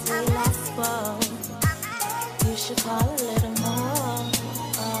since we last spoke. You should call a little more.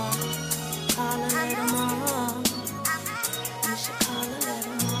 Call a little more. You should call a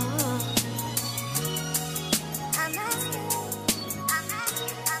little more.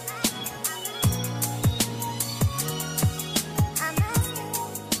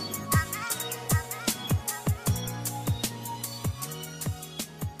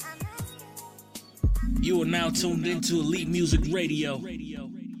 You are now tuned into Elite Music Radio.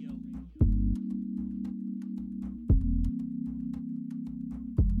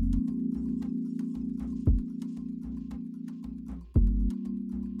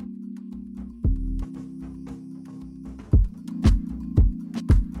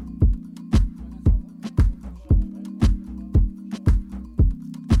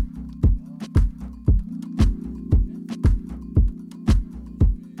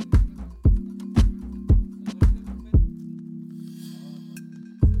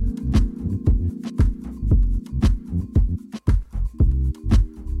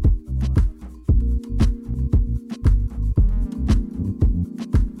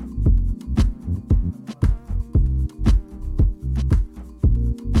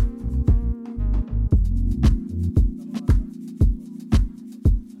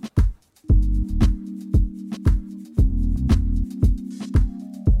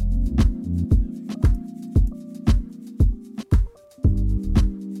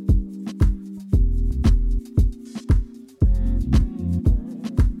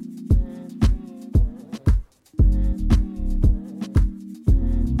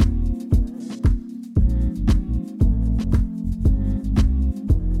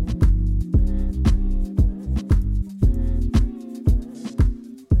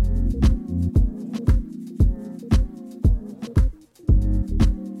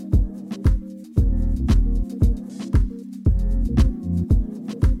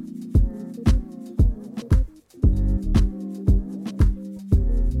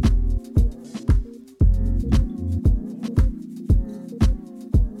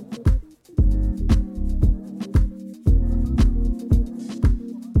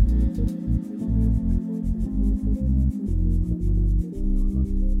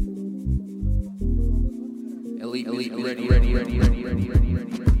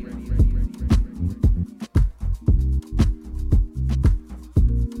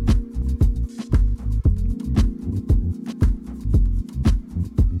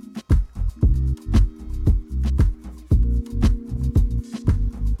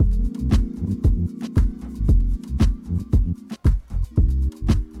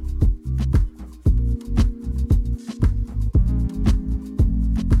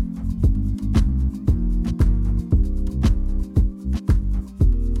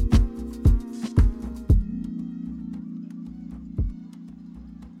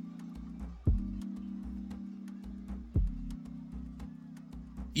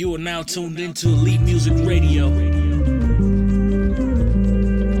 You are now tuned into Elite Music Radio.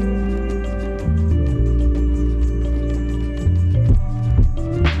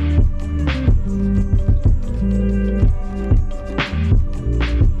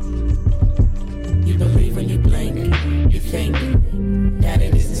 You believe when you blink, you think that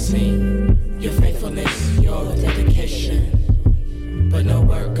it isn't seen. Your faithfulness, your dedication, but no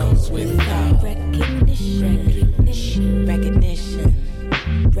work goes without recognition.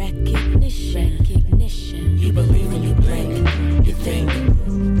 You believe when you blink, you think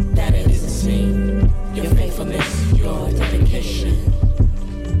that it isn't seen. Your faithfulness, your dedication,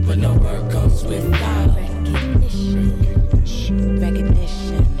 but no work goes without recognition.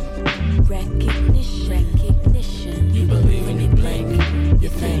 You believe when you blink, you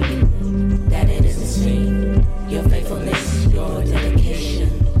think that it isn't seen. Your faithfulness, your dedication,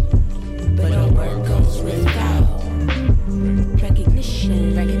 but no work goes without recognition.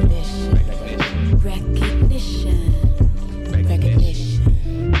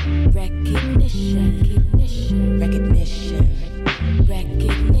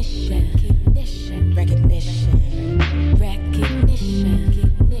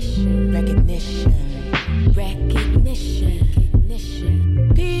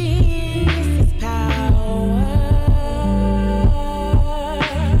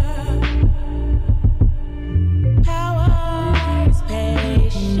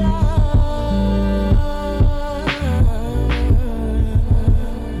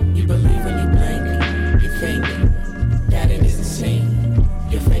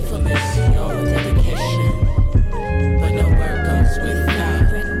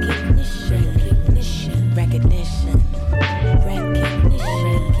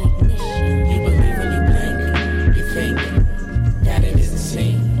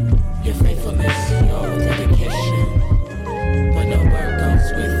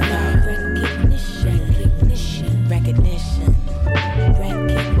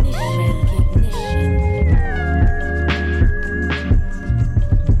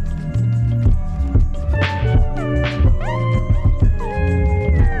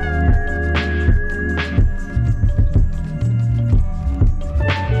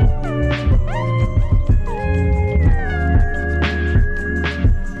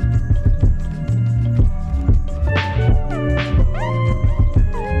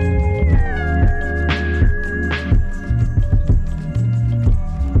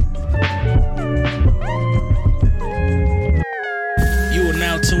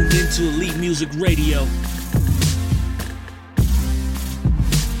 Tuned into Elite Music Radio.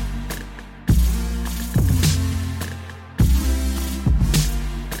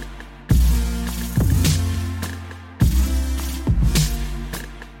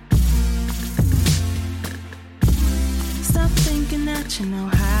 Stop thinking that you know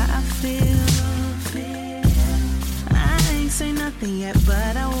how I feel. I ain't say nothing yet,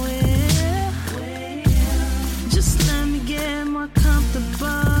 but I will. Just let me get more comfortable.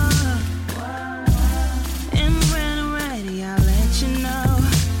 And when I'm ready, I'll let you know.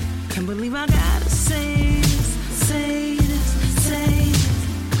 Can't believe I gotta say this, say this, say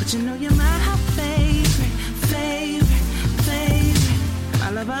this. But you know you're my favorite, favorite, favorite. My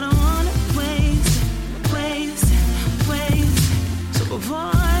love, I don't wanna waste it, waste it, waste it. So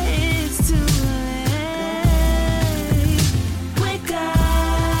before it's too late, wake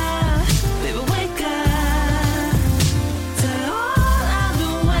up, baby, wake up. Tell all I've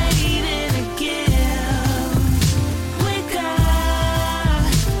been waiting to give. Wake up,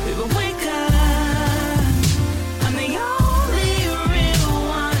 baby, wake up. I'm the only real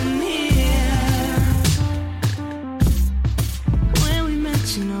one here. When we met,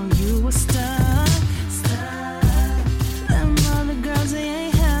 you know you were stuck. Them other girls, they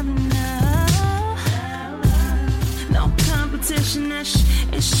ain't held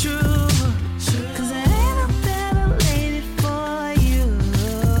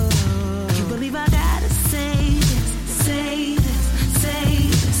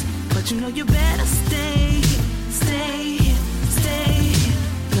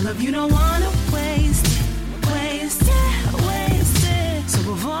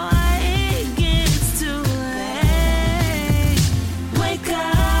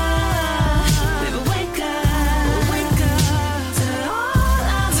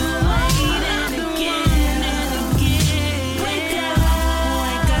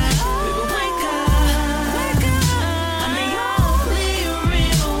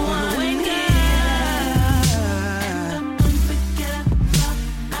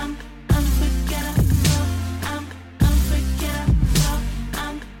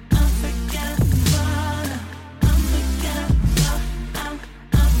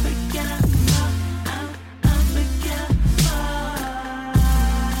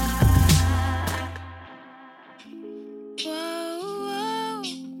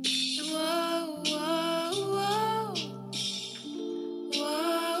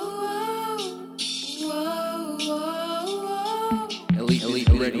Elite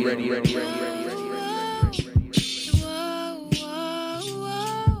ready.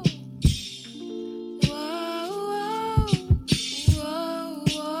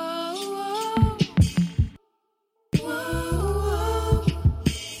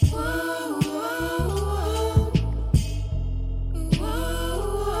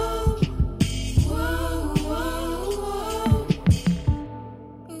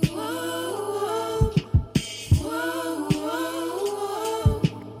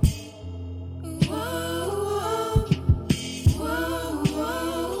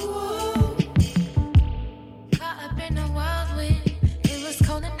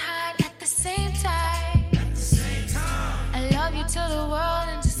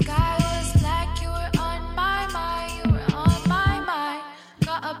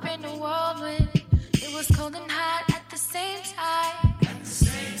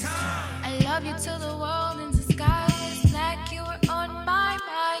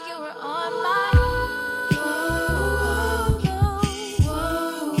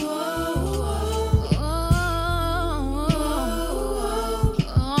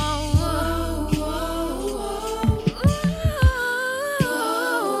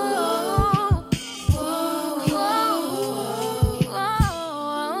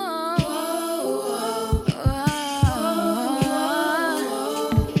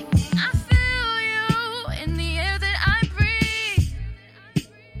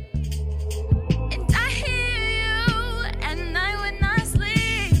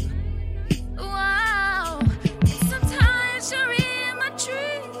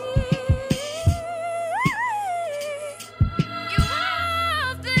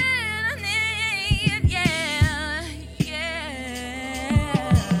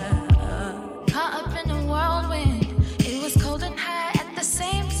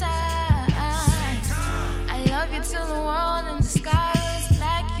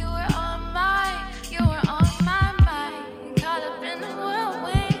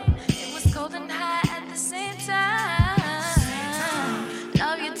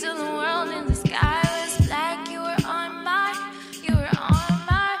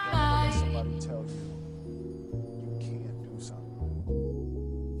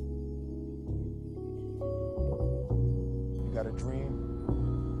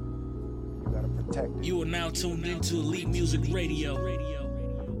 You are now tuned into Elite Music Radio.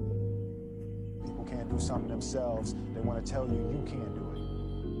 People can't do something themselves. They want to tell you you can't do it.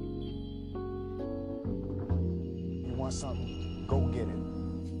 You want something, go get it.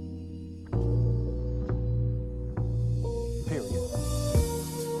 Period.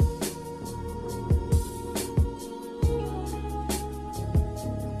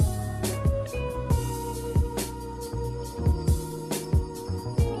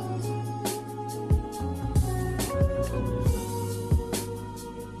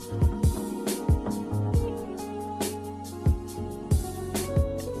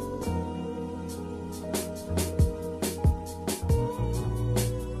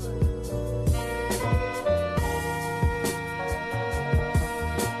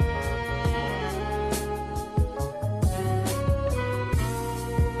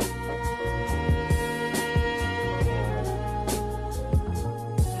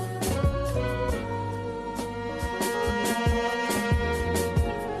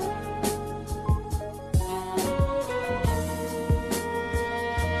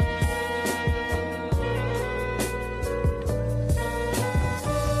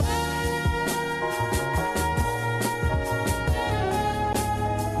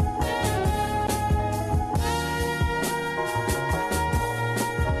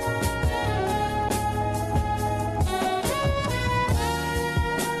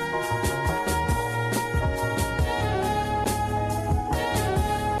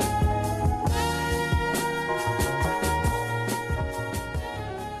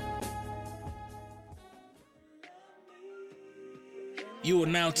 You are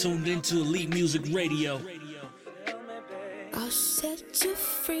now tuned into Elite Music Radio. I'll set you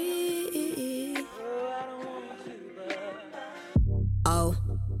free. Oh,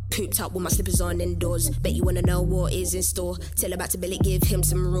 pooped up with my slippers on indoors. Bet you wanna know what is in store. Tell about to Billy, give him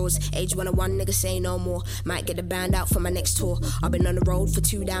some rules. Age 101, nigga say no more. Might get the band out for my next tour. I've been on the road for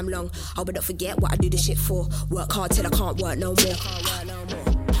too damn long. I would not forget what I do this shit for. Work hard till I can't work no more.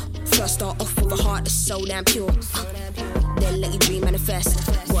 First start off with a heart that's so damn pure. Then let your dream manifest.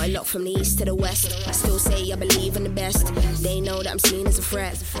 Got a lot from the east to the west. I still say I believe in the best. They know that I'm seen as a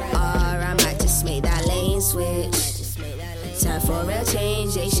threat. Or I might just make that lane switch. Time for a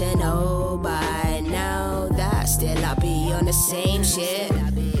change, they should know by now that still I'll be on the same shit.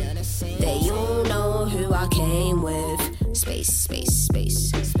 They all know who I came with. Space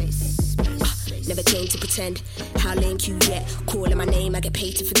space. Never came to pretend. How link you yet? Calling my name, I get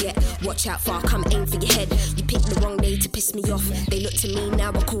paid to forget. Watch out for I come aim for your head. You picked the wrong day to piss me off. They look to me, now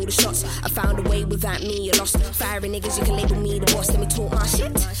I call the shots. I found a way without me, you're lost. Firing niggas, you can label me the boss. Let me talk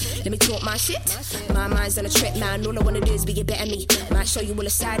my shit. My mind's on a trip, man. All I wanna do is be a better me. Might show you all a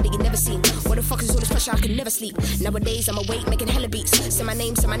side that you never seen. What the fuck is all this pressure? I can never sleep. Nowadays I'm awake making hella beats. Say my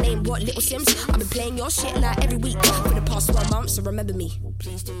name, what Little Sims? I've been playing your shit like every week for the past 12 months, so remember me.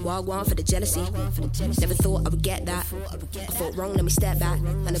 Wild one for the jealousy. Never thought I would get that. I thought wrong, let me step back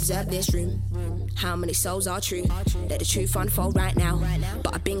and observe this room. How many souls are true? Let the truth unfold right now.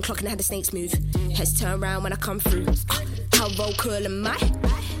 But I've been clocking how the snakes move. Heads turn round when I come through. How vocal am I?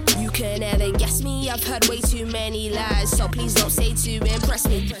 You can never guess me. I've heard way too many lies, so please don't say to impress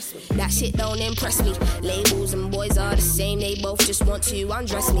me. That shit don't impress me. Labels and boys are the same. They both just want to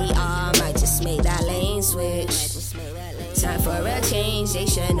undress me. I might just make that lane switch. Time for a change, they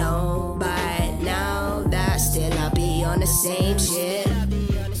should know by now that still I'll be on the same shit.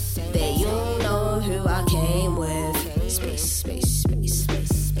 They you know who I came with. Space.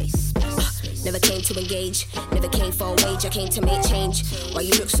 Never came to engage, never came for a wage. I came to make change. Why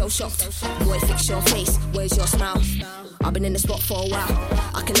you look so shocked? Boy, fix your face, where's your smile? I've been in the spot for a while.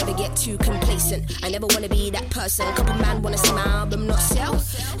 I can never get too complacent. I never wanna be that person. Couple man wanna see my album not sell,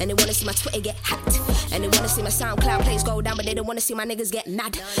 and they wanna see my Twitter get hacked, and they wanna see my SoundCloud plays go down, but they don't wanna see my niggas get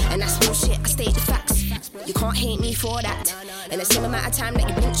mad. And that's bullshit, I state the facts. You can't hate me for that. In the same amount of time that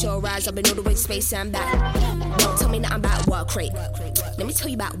you blinked your eyes, I've been all the way to space and back. Don't tell me nothing about work rate. Let me tell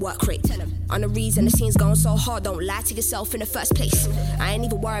you about work rate. On the reason the scene's going so hard, don't lie to yourself in the first place. I ain't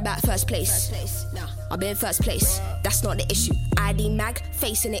even worried about first place. I've been first place, that's not the issue. ID mag,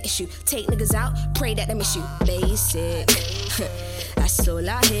 facing the issue. Take niggas out, pray that they miss you. Basic. That's all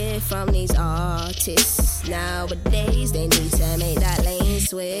I hear from these artists. Nowadays, they need to make that lane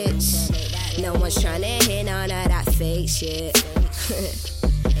switch. No one's trying to hear none of that fake shit.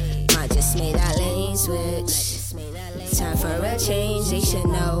 Might just make that lane switch. Time for a change, they should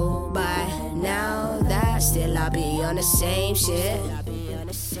know by now that still I'll be on the same shit.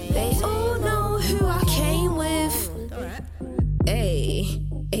 They all know who I came with. Hey,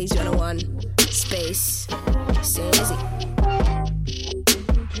 Age 101, space, stay busy.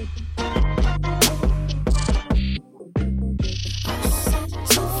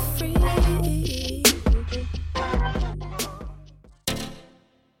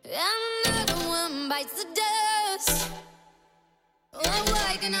 Another one bites the dust. Oh,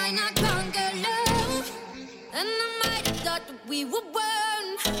 why can I not conquer love? And I might have thought that we were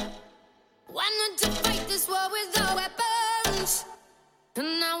one. Why not to fight this war with our weapons?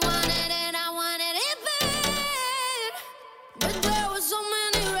 And I wanted it bad. But there were so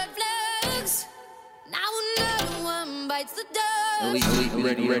many red flags. Now another one bites the dust.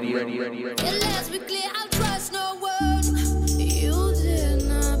 Ready. And let's be clear, I'll trust no one. You did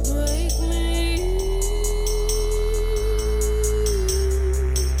not break me.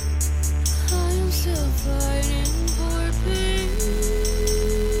 I am still fighting for peace.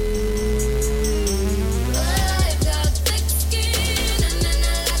 I've got thick skin and an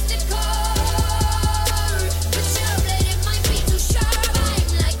elastic core, but your blade, it might be too sharp. I'm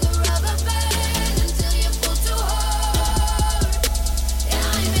like a rubber band until you pull too hard. Yeah, I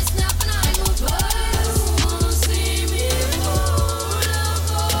miss snap and I move parts.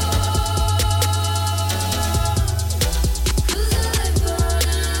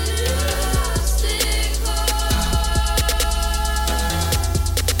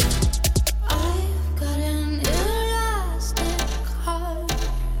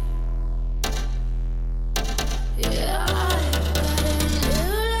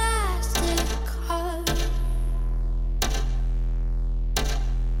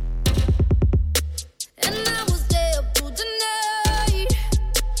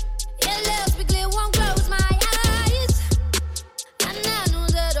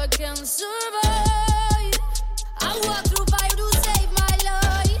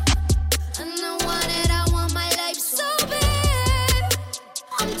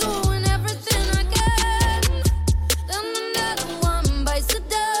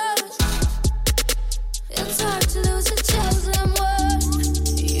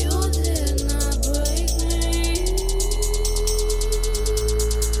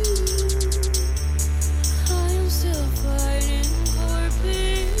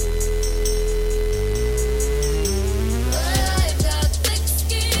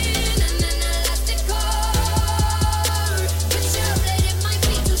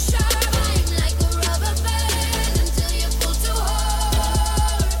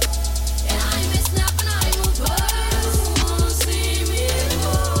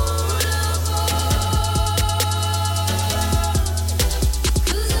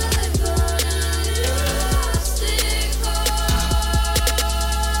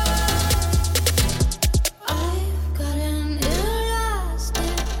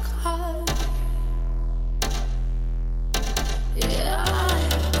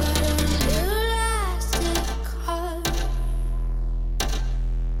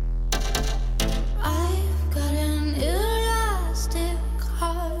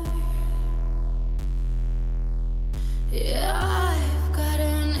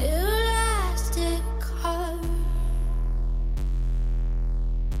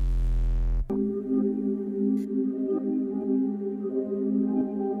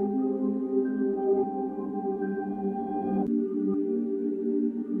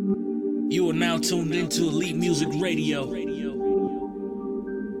 You are now tuned into Elite Music Radio.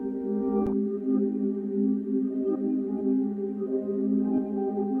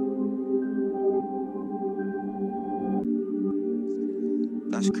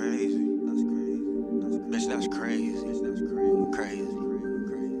 That's crazy. Bitch, that's crazy. Crazy.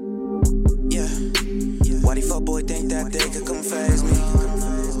 Yeah. Why the fuckboy think that they could come phase me?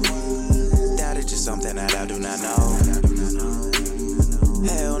 That is just something that I do not know.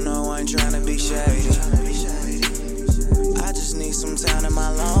 Hell no, I ain't tryna be shady. I just need some time in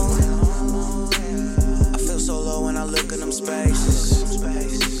my loan. I feel so low when I look in them spaces.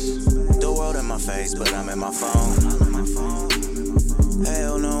 The world in my face, but I'm in my phone.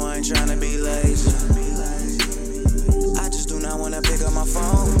 Hell no, I ain't tryna be lazy. I just do not wanna pick up my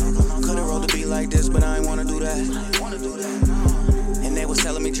phone. Could've rolled a beat like this, but I ain't wanna do that. And they was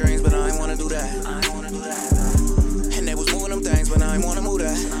telling me dreams, but I ain't wanna do that. And they was moving them things, but I ain't wanna move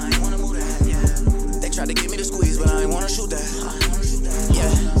that. They tried to give me the squeeze, but I ain't wanna shoot that.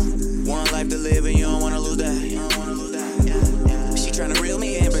 Yeah, one life to live and you don't wanna lose that. She tryna reel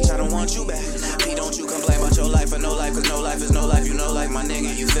me in, bitch, I don't want you back. P, don't you complain about your life or no life, cause no life is no life. You know, like my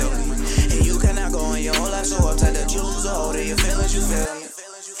nigga, you feel me? And you cannot go in your whole life so uptight that you lose a hold of your feelings, you feel me?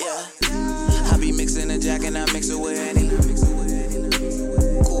 Yeah, I be mixing the jack and I mix it with any.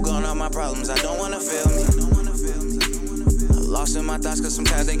 Cool, gone all my problems, I don't wanna feel me. Lost in my thoughts cause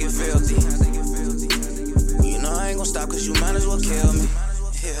sometimes they get filthy. You know I ain't gon' stop cause you might as well kill me.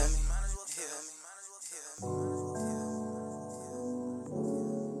 Yeah.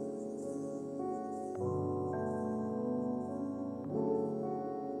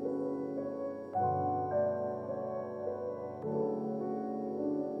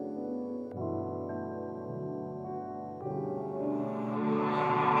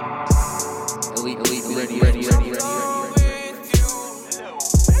 Elite ready.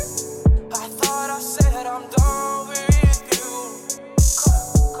 I thought I said I'm done with you.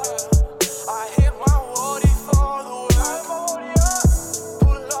 I hit my woody for the world.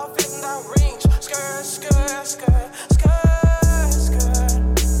 Pull up in that range, skirt.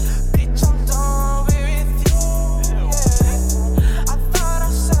 Bitch, I'm done with you. Yeah. I thought I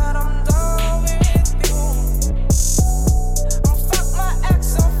said I'm done with you. I'm fuck my ex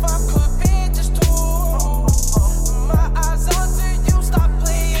if I could be just two. My eyes onto you, stop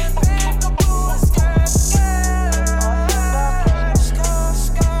playing peekaboo. Skirt.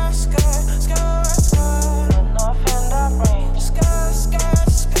 Enough in that range.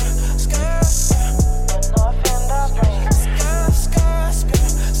 Enough in that range.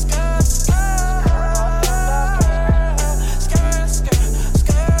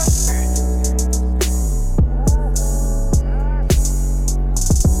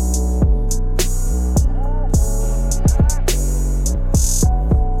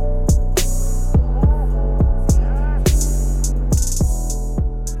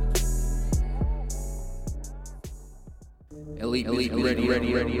 Elite ready.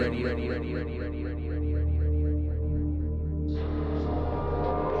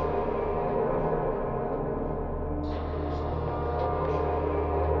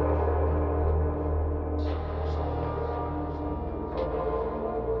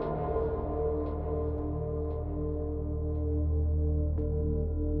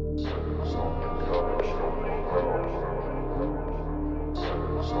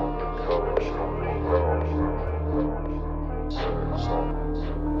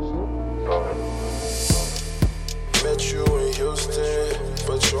 Met you in Houston,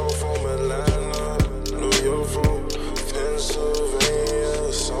 but you're from Atlanta, New York from Pennsylvania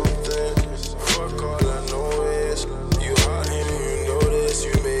or something. Fuck, all I know is you hot and you know this.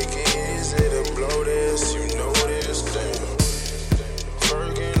 You make it easy to blow this, you know this. Damn,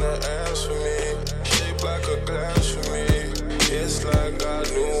 working the ass for me, shaped like a glass for me. It's like I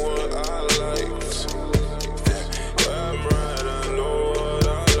knew what I liked. I'm right, I know what I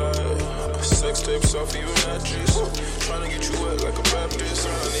like. Sex tapes off you matches. Tryna get you wet like a Baptist.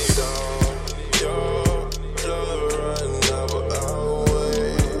 I need all your love right now, but I'll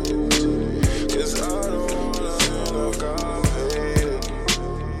wait. Cause I don't wanna feel like I'm hated.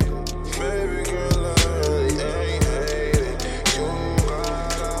 Baby girl, I really ain't hated. You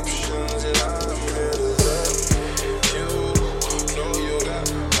got options and I'm here to let you know you got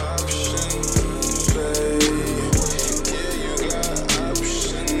options, babe. Yeah, you got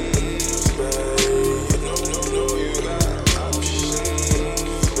options, babe. No, you got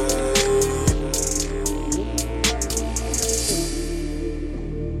options, babe.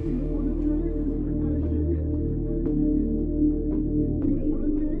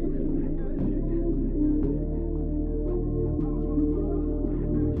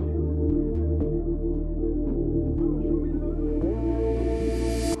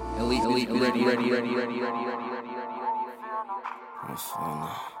 Ain't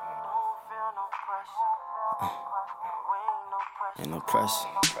no pressure.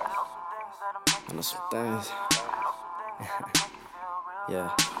 I know some things. Yeah.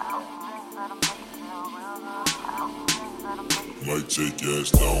 Might take your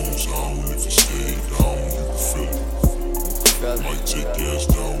ass downtown if you stay down, you can feel it. Might take your ass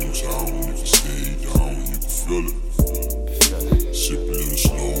downtown if you stay down, you can feel it. Sip a little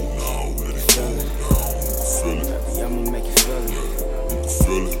slow now, let it go down, you can feel it. Yeah, I'ma make you feel it. Yeah, you can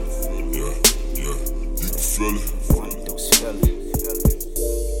feel it. Yeah, you can feel it. All I do is feel it.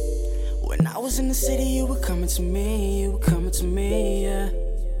 When I was in the city, you were coming to me, you were coming to me, yeah.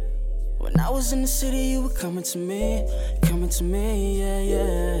 When I was in the city, you were coming to me, yeah,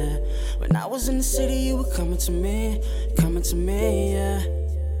 yeah. When I was in the city, you were coming to me, yeah.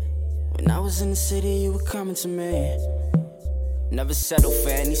 When I was in the city, you were coming to me. Never settle for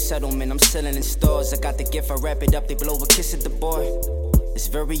any settlement, I'm selling in stores. I got the gift, I wrap it up, they blow a kiss at the boy. It's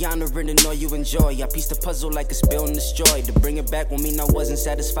very honoring to know you enjoy. I pieced the puzzle like it's built and destroyed. To bring it back when mean I wasn't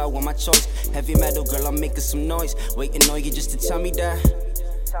satisfied with my choice. Heavy metal, girl, I'm making some noise. Waiting on you just to tell me that.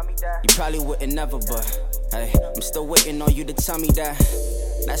 You probably wouldn't never, but hey, I'm still waiting on you to tell me that.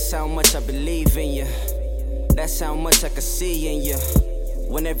 That's how much I believe in you. That's how much I can see in you.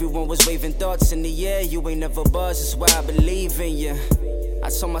 When everyone was waving thoughts in the air, you ain't never buzzed, that's why I believe in you. I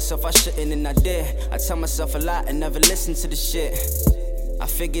told myself I shouldn't and I did. I tell myself a lot and never listen to the shit. I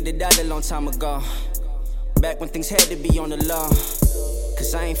figured it out a long time ago, back when things had to be on the low.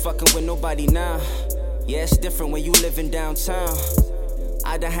 Cause I ain't fucking with nobody now. Yeah, it's different when you living downtown.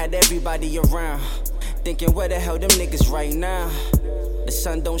 I done had everybody around, thinking where the hell them niggas right now. The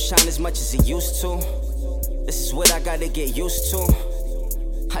sun don't shine as much as it used to. This is what I gotta get used to.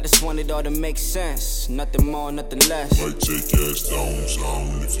 I just want it all to make sense, nothing more, nothing less. Might take your ass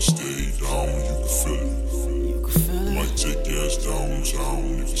downtown if you stay down, you can feel it. You can feel it. Might take your ass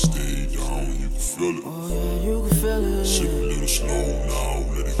downtown if you stay down, you can feel it. Oh yeah, you can feel it. Sip a little slow now,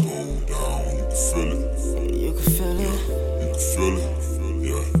 let it go down, you can feel it. You can feel it. Yeah, you can feel it.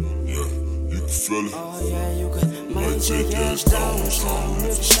 Yeah, you can feel it. Oh yeah, you can. Might take your ass downtown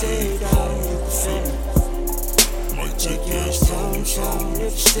if you stay down, you can feel it. Might take your ass downtown if you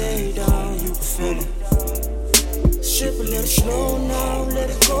stay down, you can feel it. Sip a little slow now, let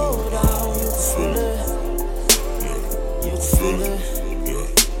it go down, you can feel it. You can feel it.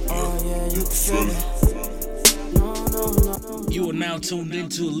 Oh yeah, you can feel it. No. You are now tuned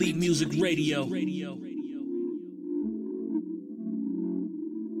into Elite Music Radio.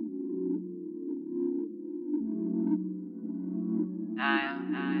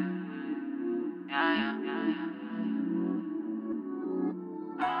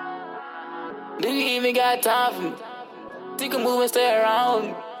 Do you even got time for me? Think I'm moving, stay around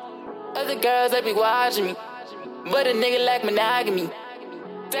me. Other girls, they be watching me, but a nigga like monogamy.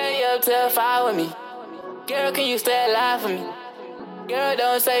 Stay up till 5 with me. Girl, can you stay alive for me? Girl,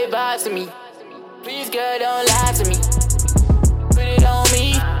 don't say bye to me. Please, girl, don't lie to me. Put it on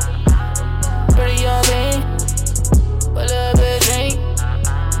me. Pretty on me. A little bit of drink.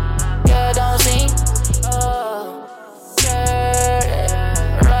 Girl, don't sing. Oh, girl,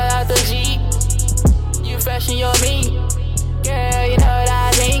 run out the Jeep. You fresh in your meat. Girl, you know what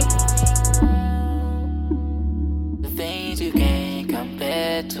I think. The things you can't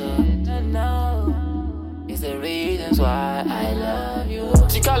compare to. It's the reasons why I love you.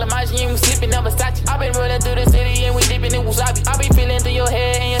 She callin' my G and we slippin' on Versace. I been rollin' through the city and we dippin' in wasabi. I be feelin' through your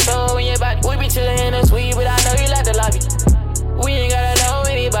head and your soul and your body. We be chillin' in the suite, but I know you like the lobby. We ain't gotta know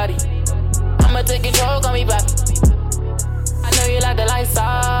anybody. I'ma take control, call me Bobby. I know you like the lights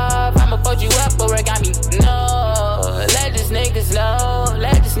off. I'ma fold you up or got me. No, let these niggas know.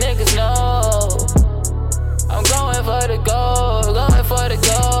 Let these niggas know. I'm going for the gold, going for the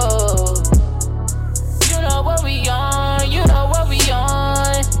gold. You know what we on, you know what we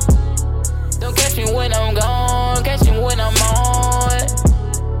on. Don't catch me when I'm gone, catch me when I'm on.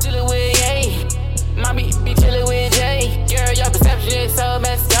 Chillin' with Ye, mommy be chillin' with Jay. Girl, your perception is so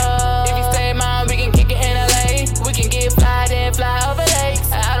messed up. If you stay mine, we can kick it in LA. We can get fly, then fly over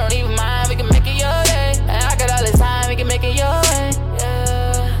lakes. I don't even mind, we can make it your day. I got all this time, we can make it your way. Yeah.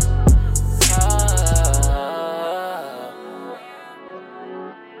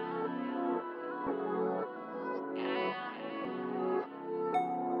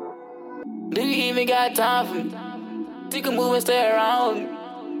 Do you even got time for me? Think I'm moving, stay around me.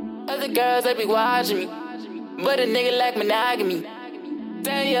 Other girls, they be watching me, but a nigga like monogamy.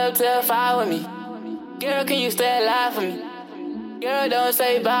 Stay up till 5 with me. Girl, can you stay alive for me? Girl, don't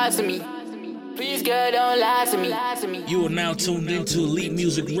say bye to me. Please, girl, don't lie to me. You are now tuned into Elite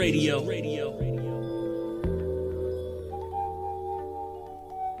Music Radio.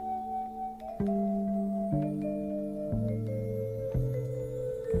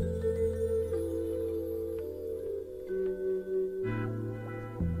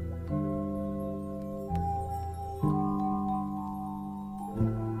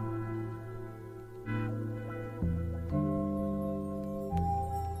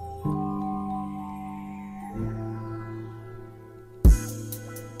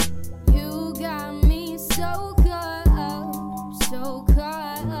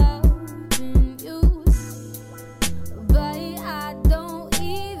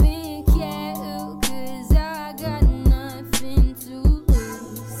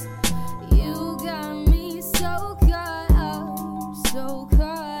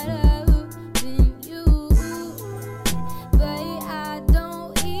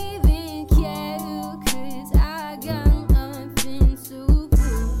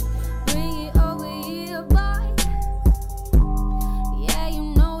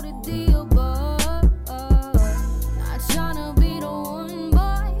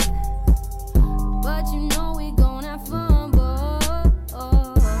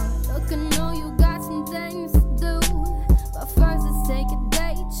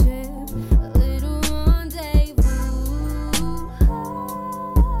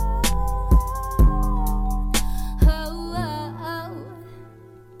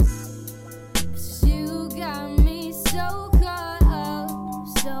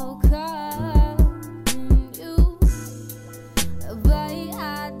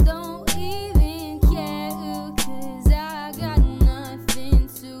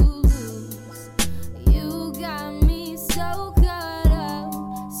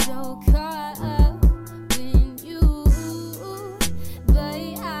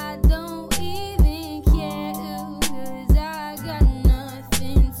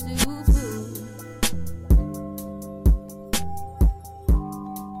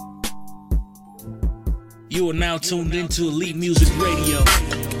 now tuned into Elite Music Radio.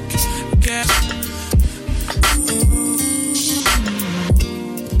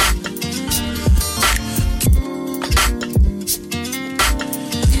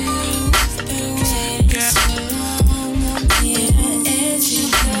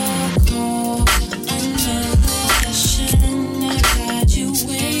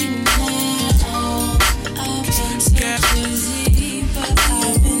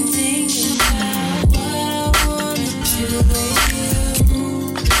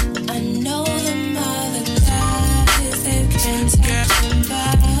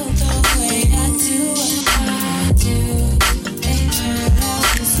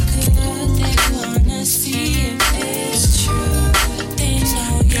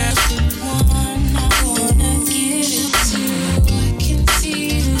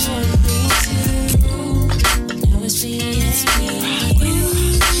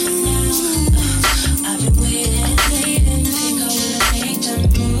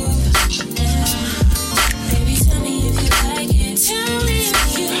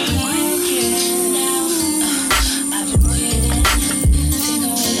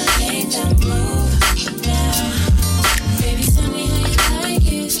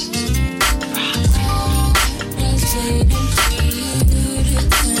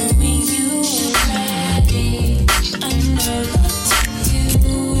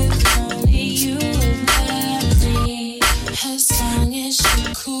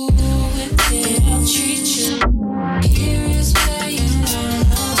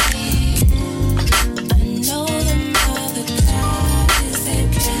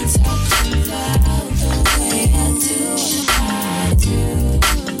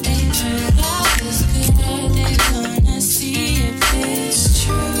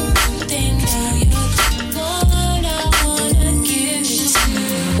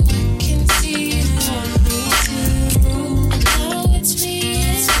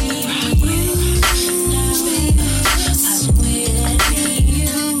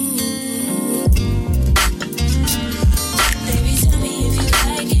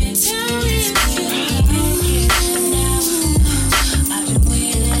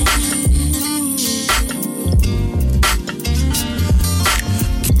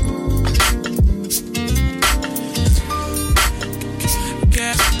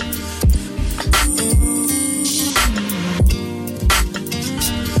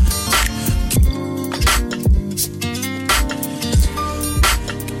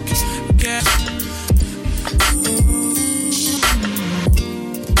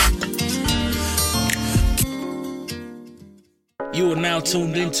 You are now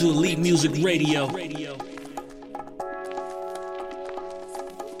tuned into Elite Music Radio.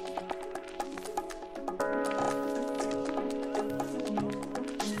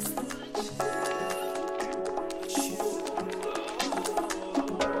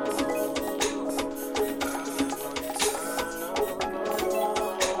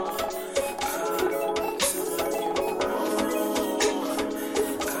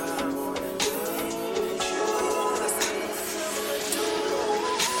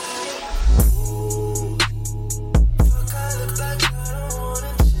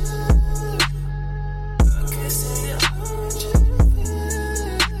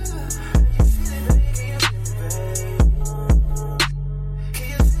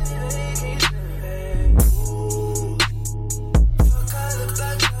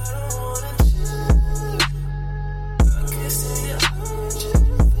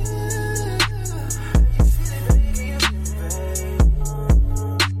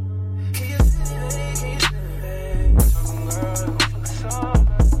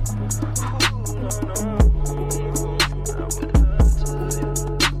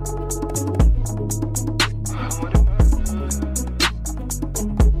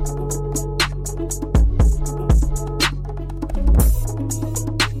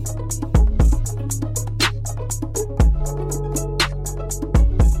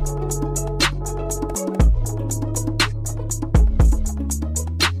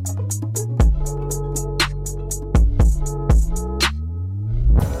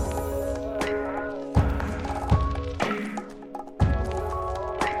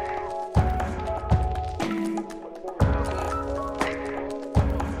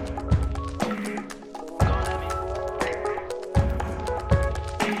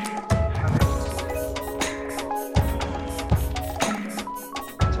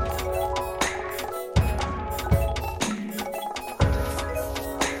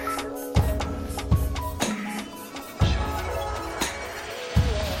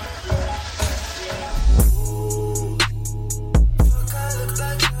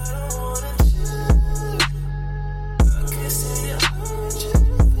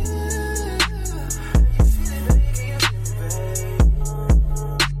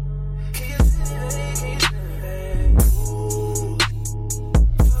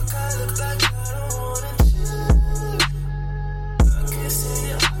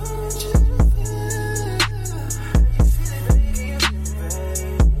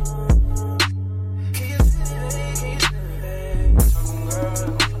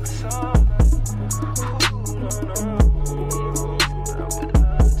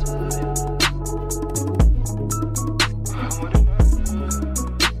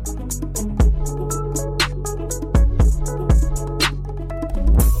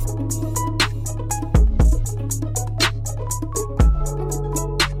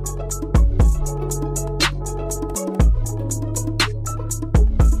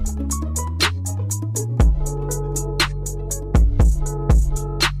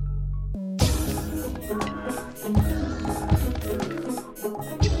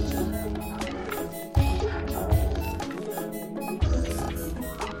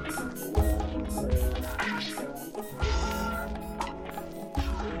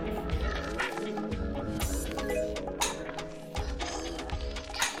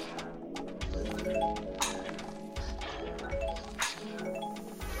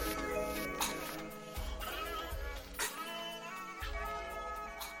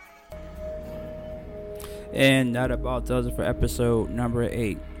 And that about does it for episode number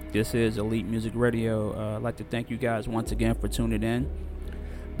 8. This is Elite Music Radio. I'd like to thank you guys once again for tuning in.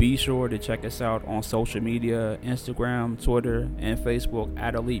 Be sure to check us out on social media, Instagram, Twitter, and Facebook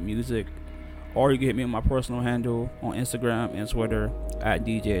at Elite Music. Or you can hit me on my personal handle on Instagram and Twitter at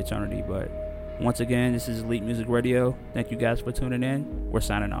DJ Eternity. But once again, this is Elite Music Radio. Thank you guys for tuning in. We're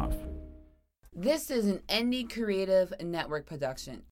signing off. This is an Indie Creative Network production.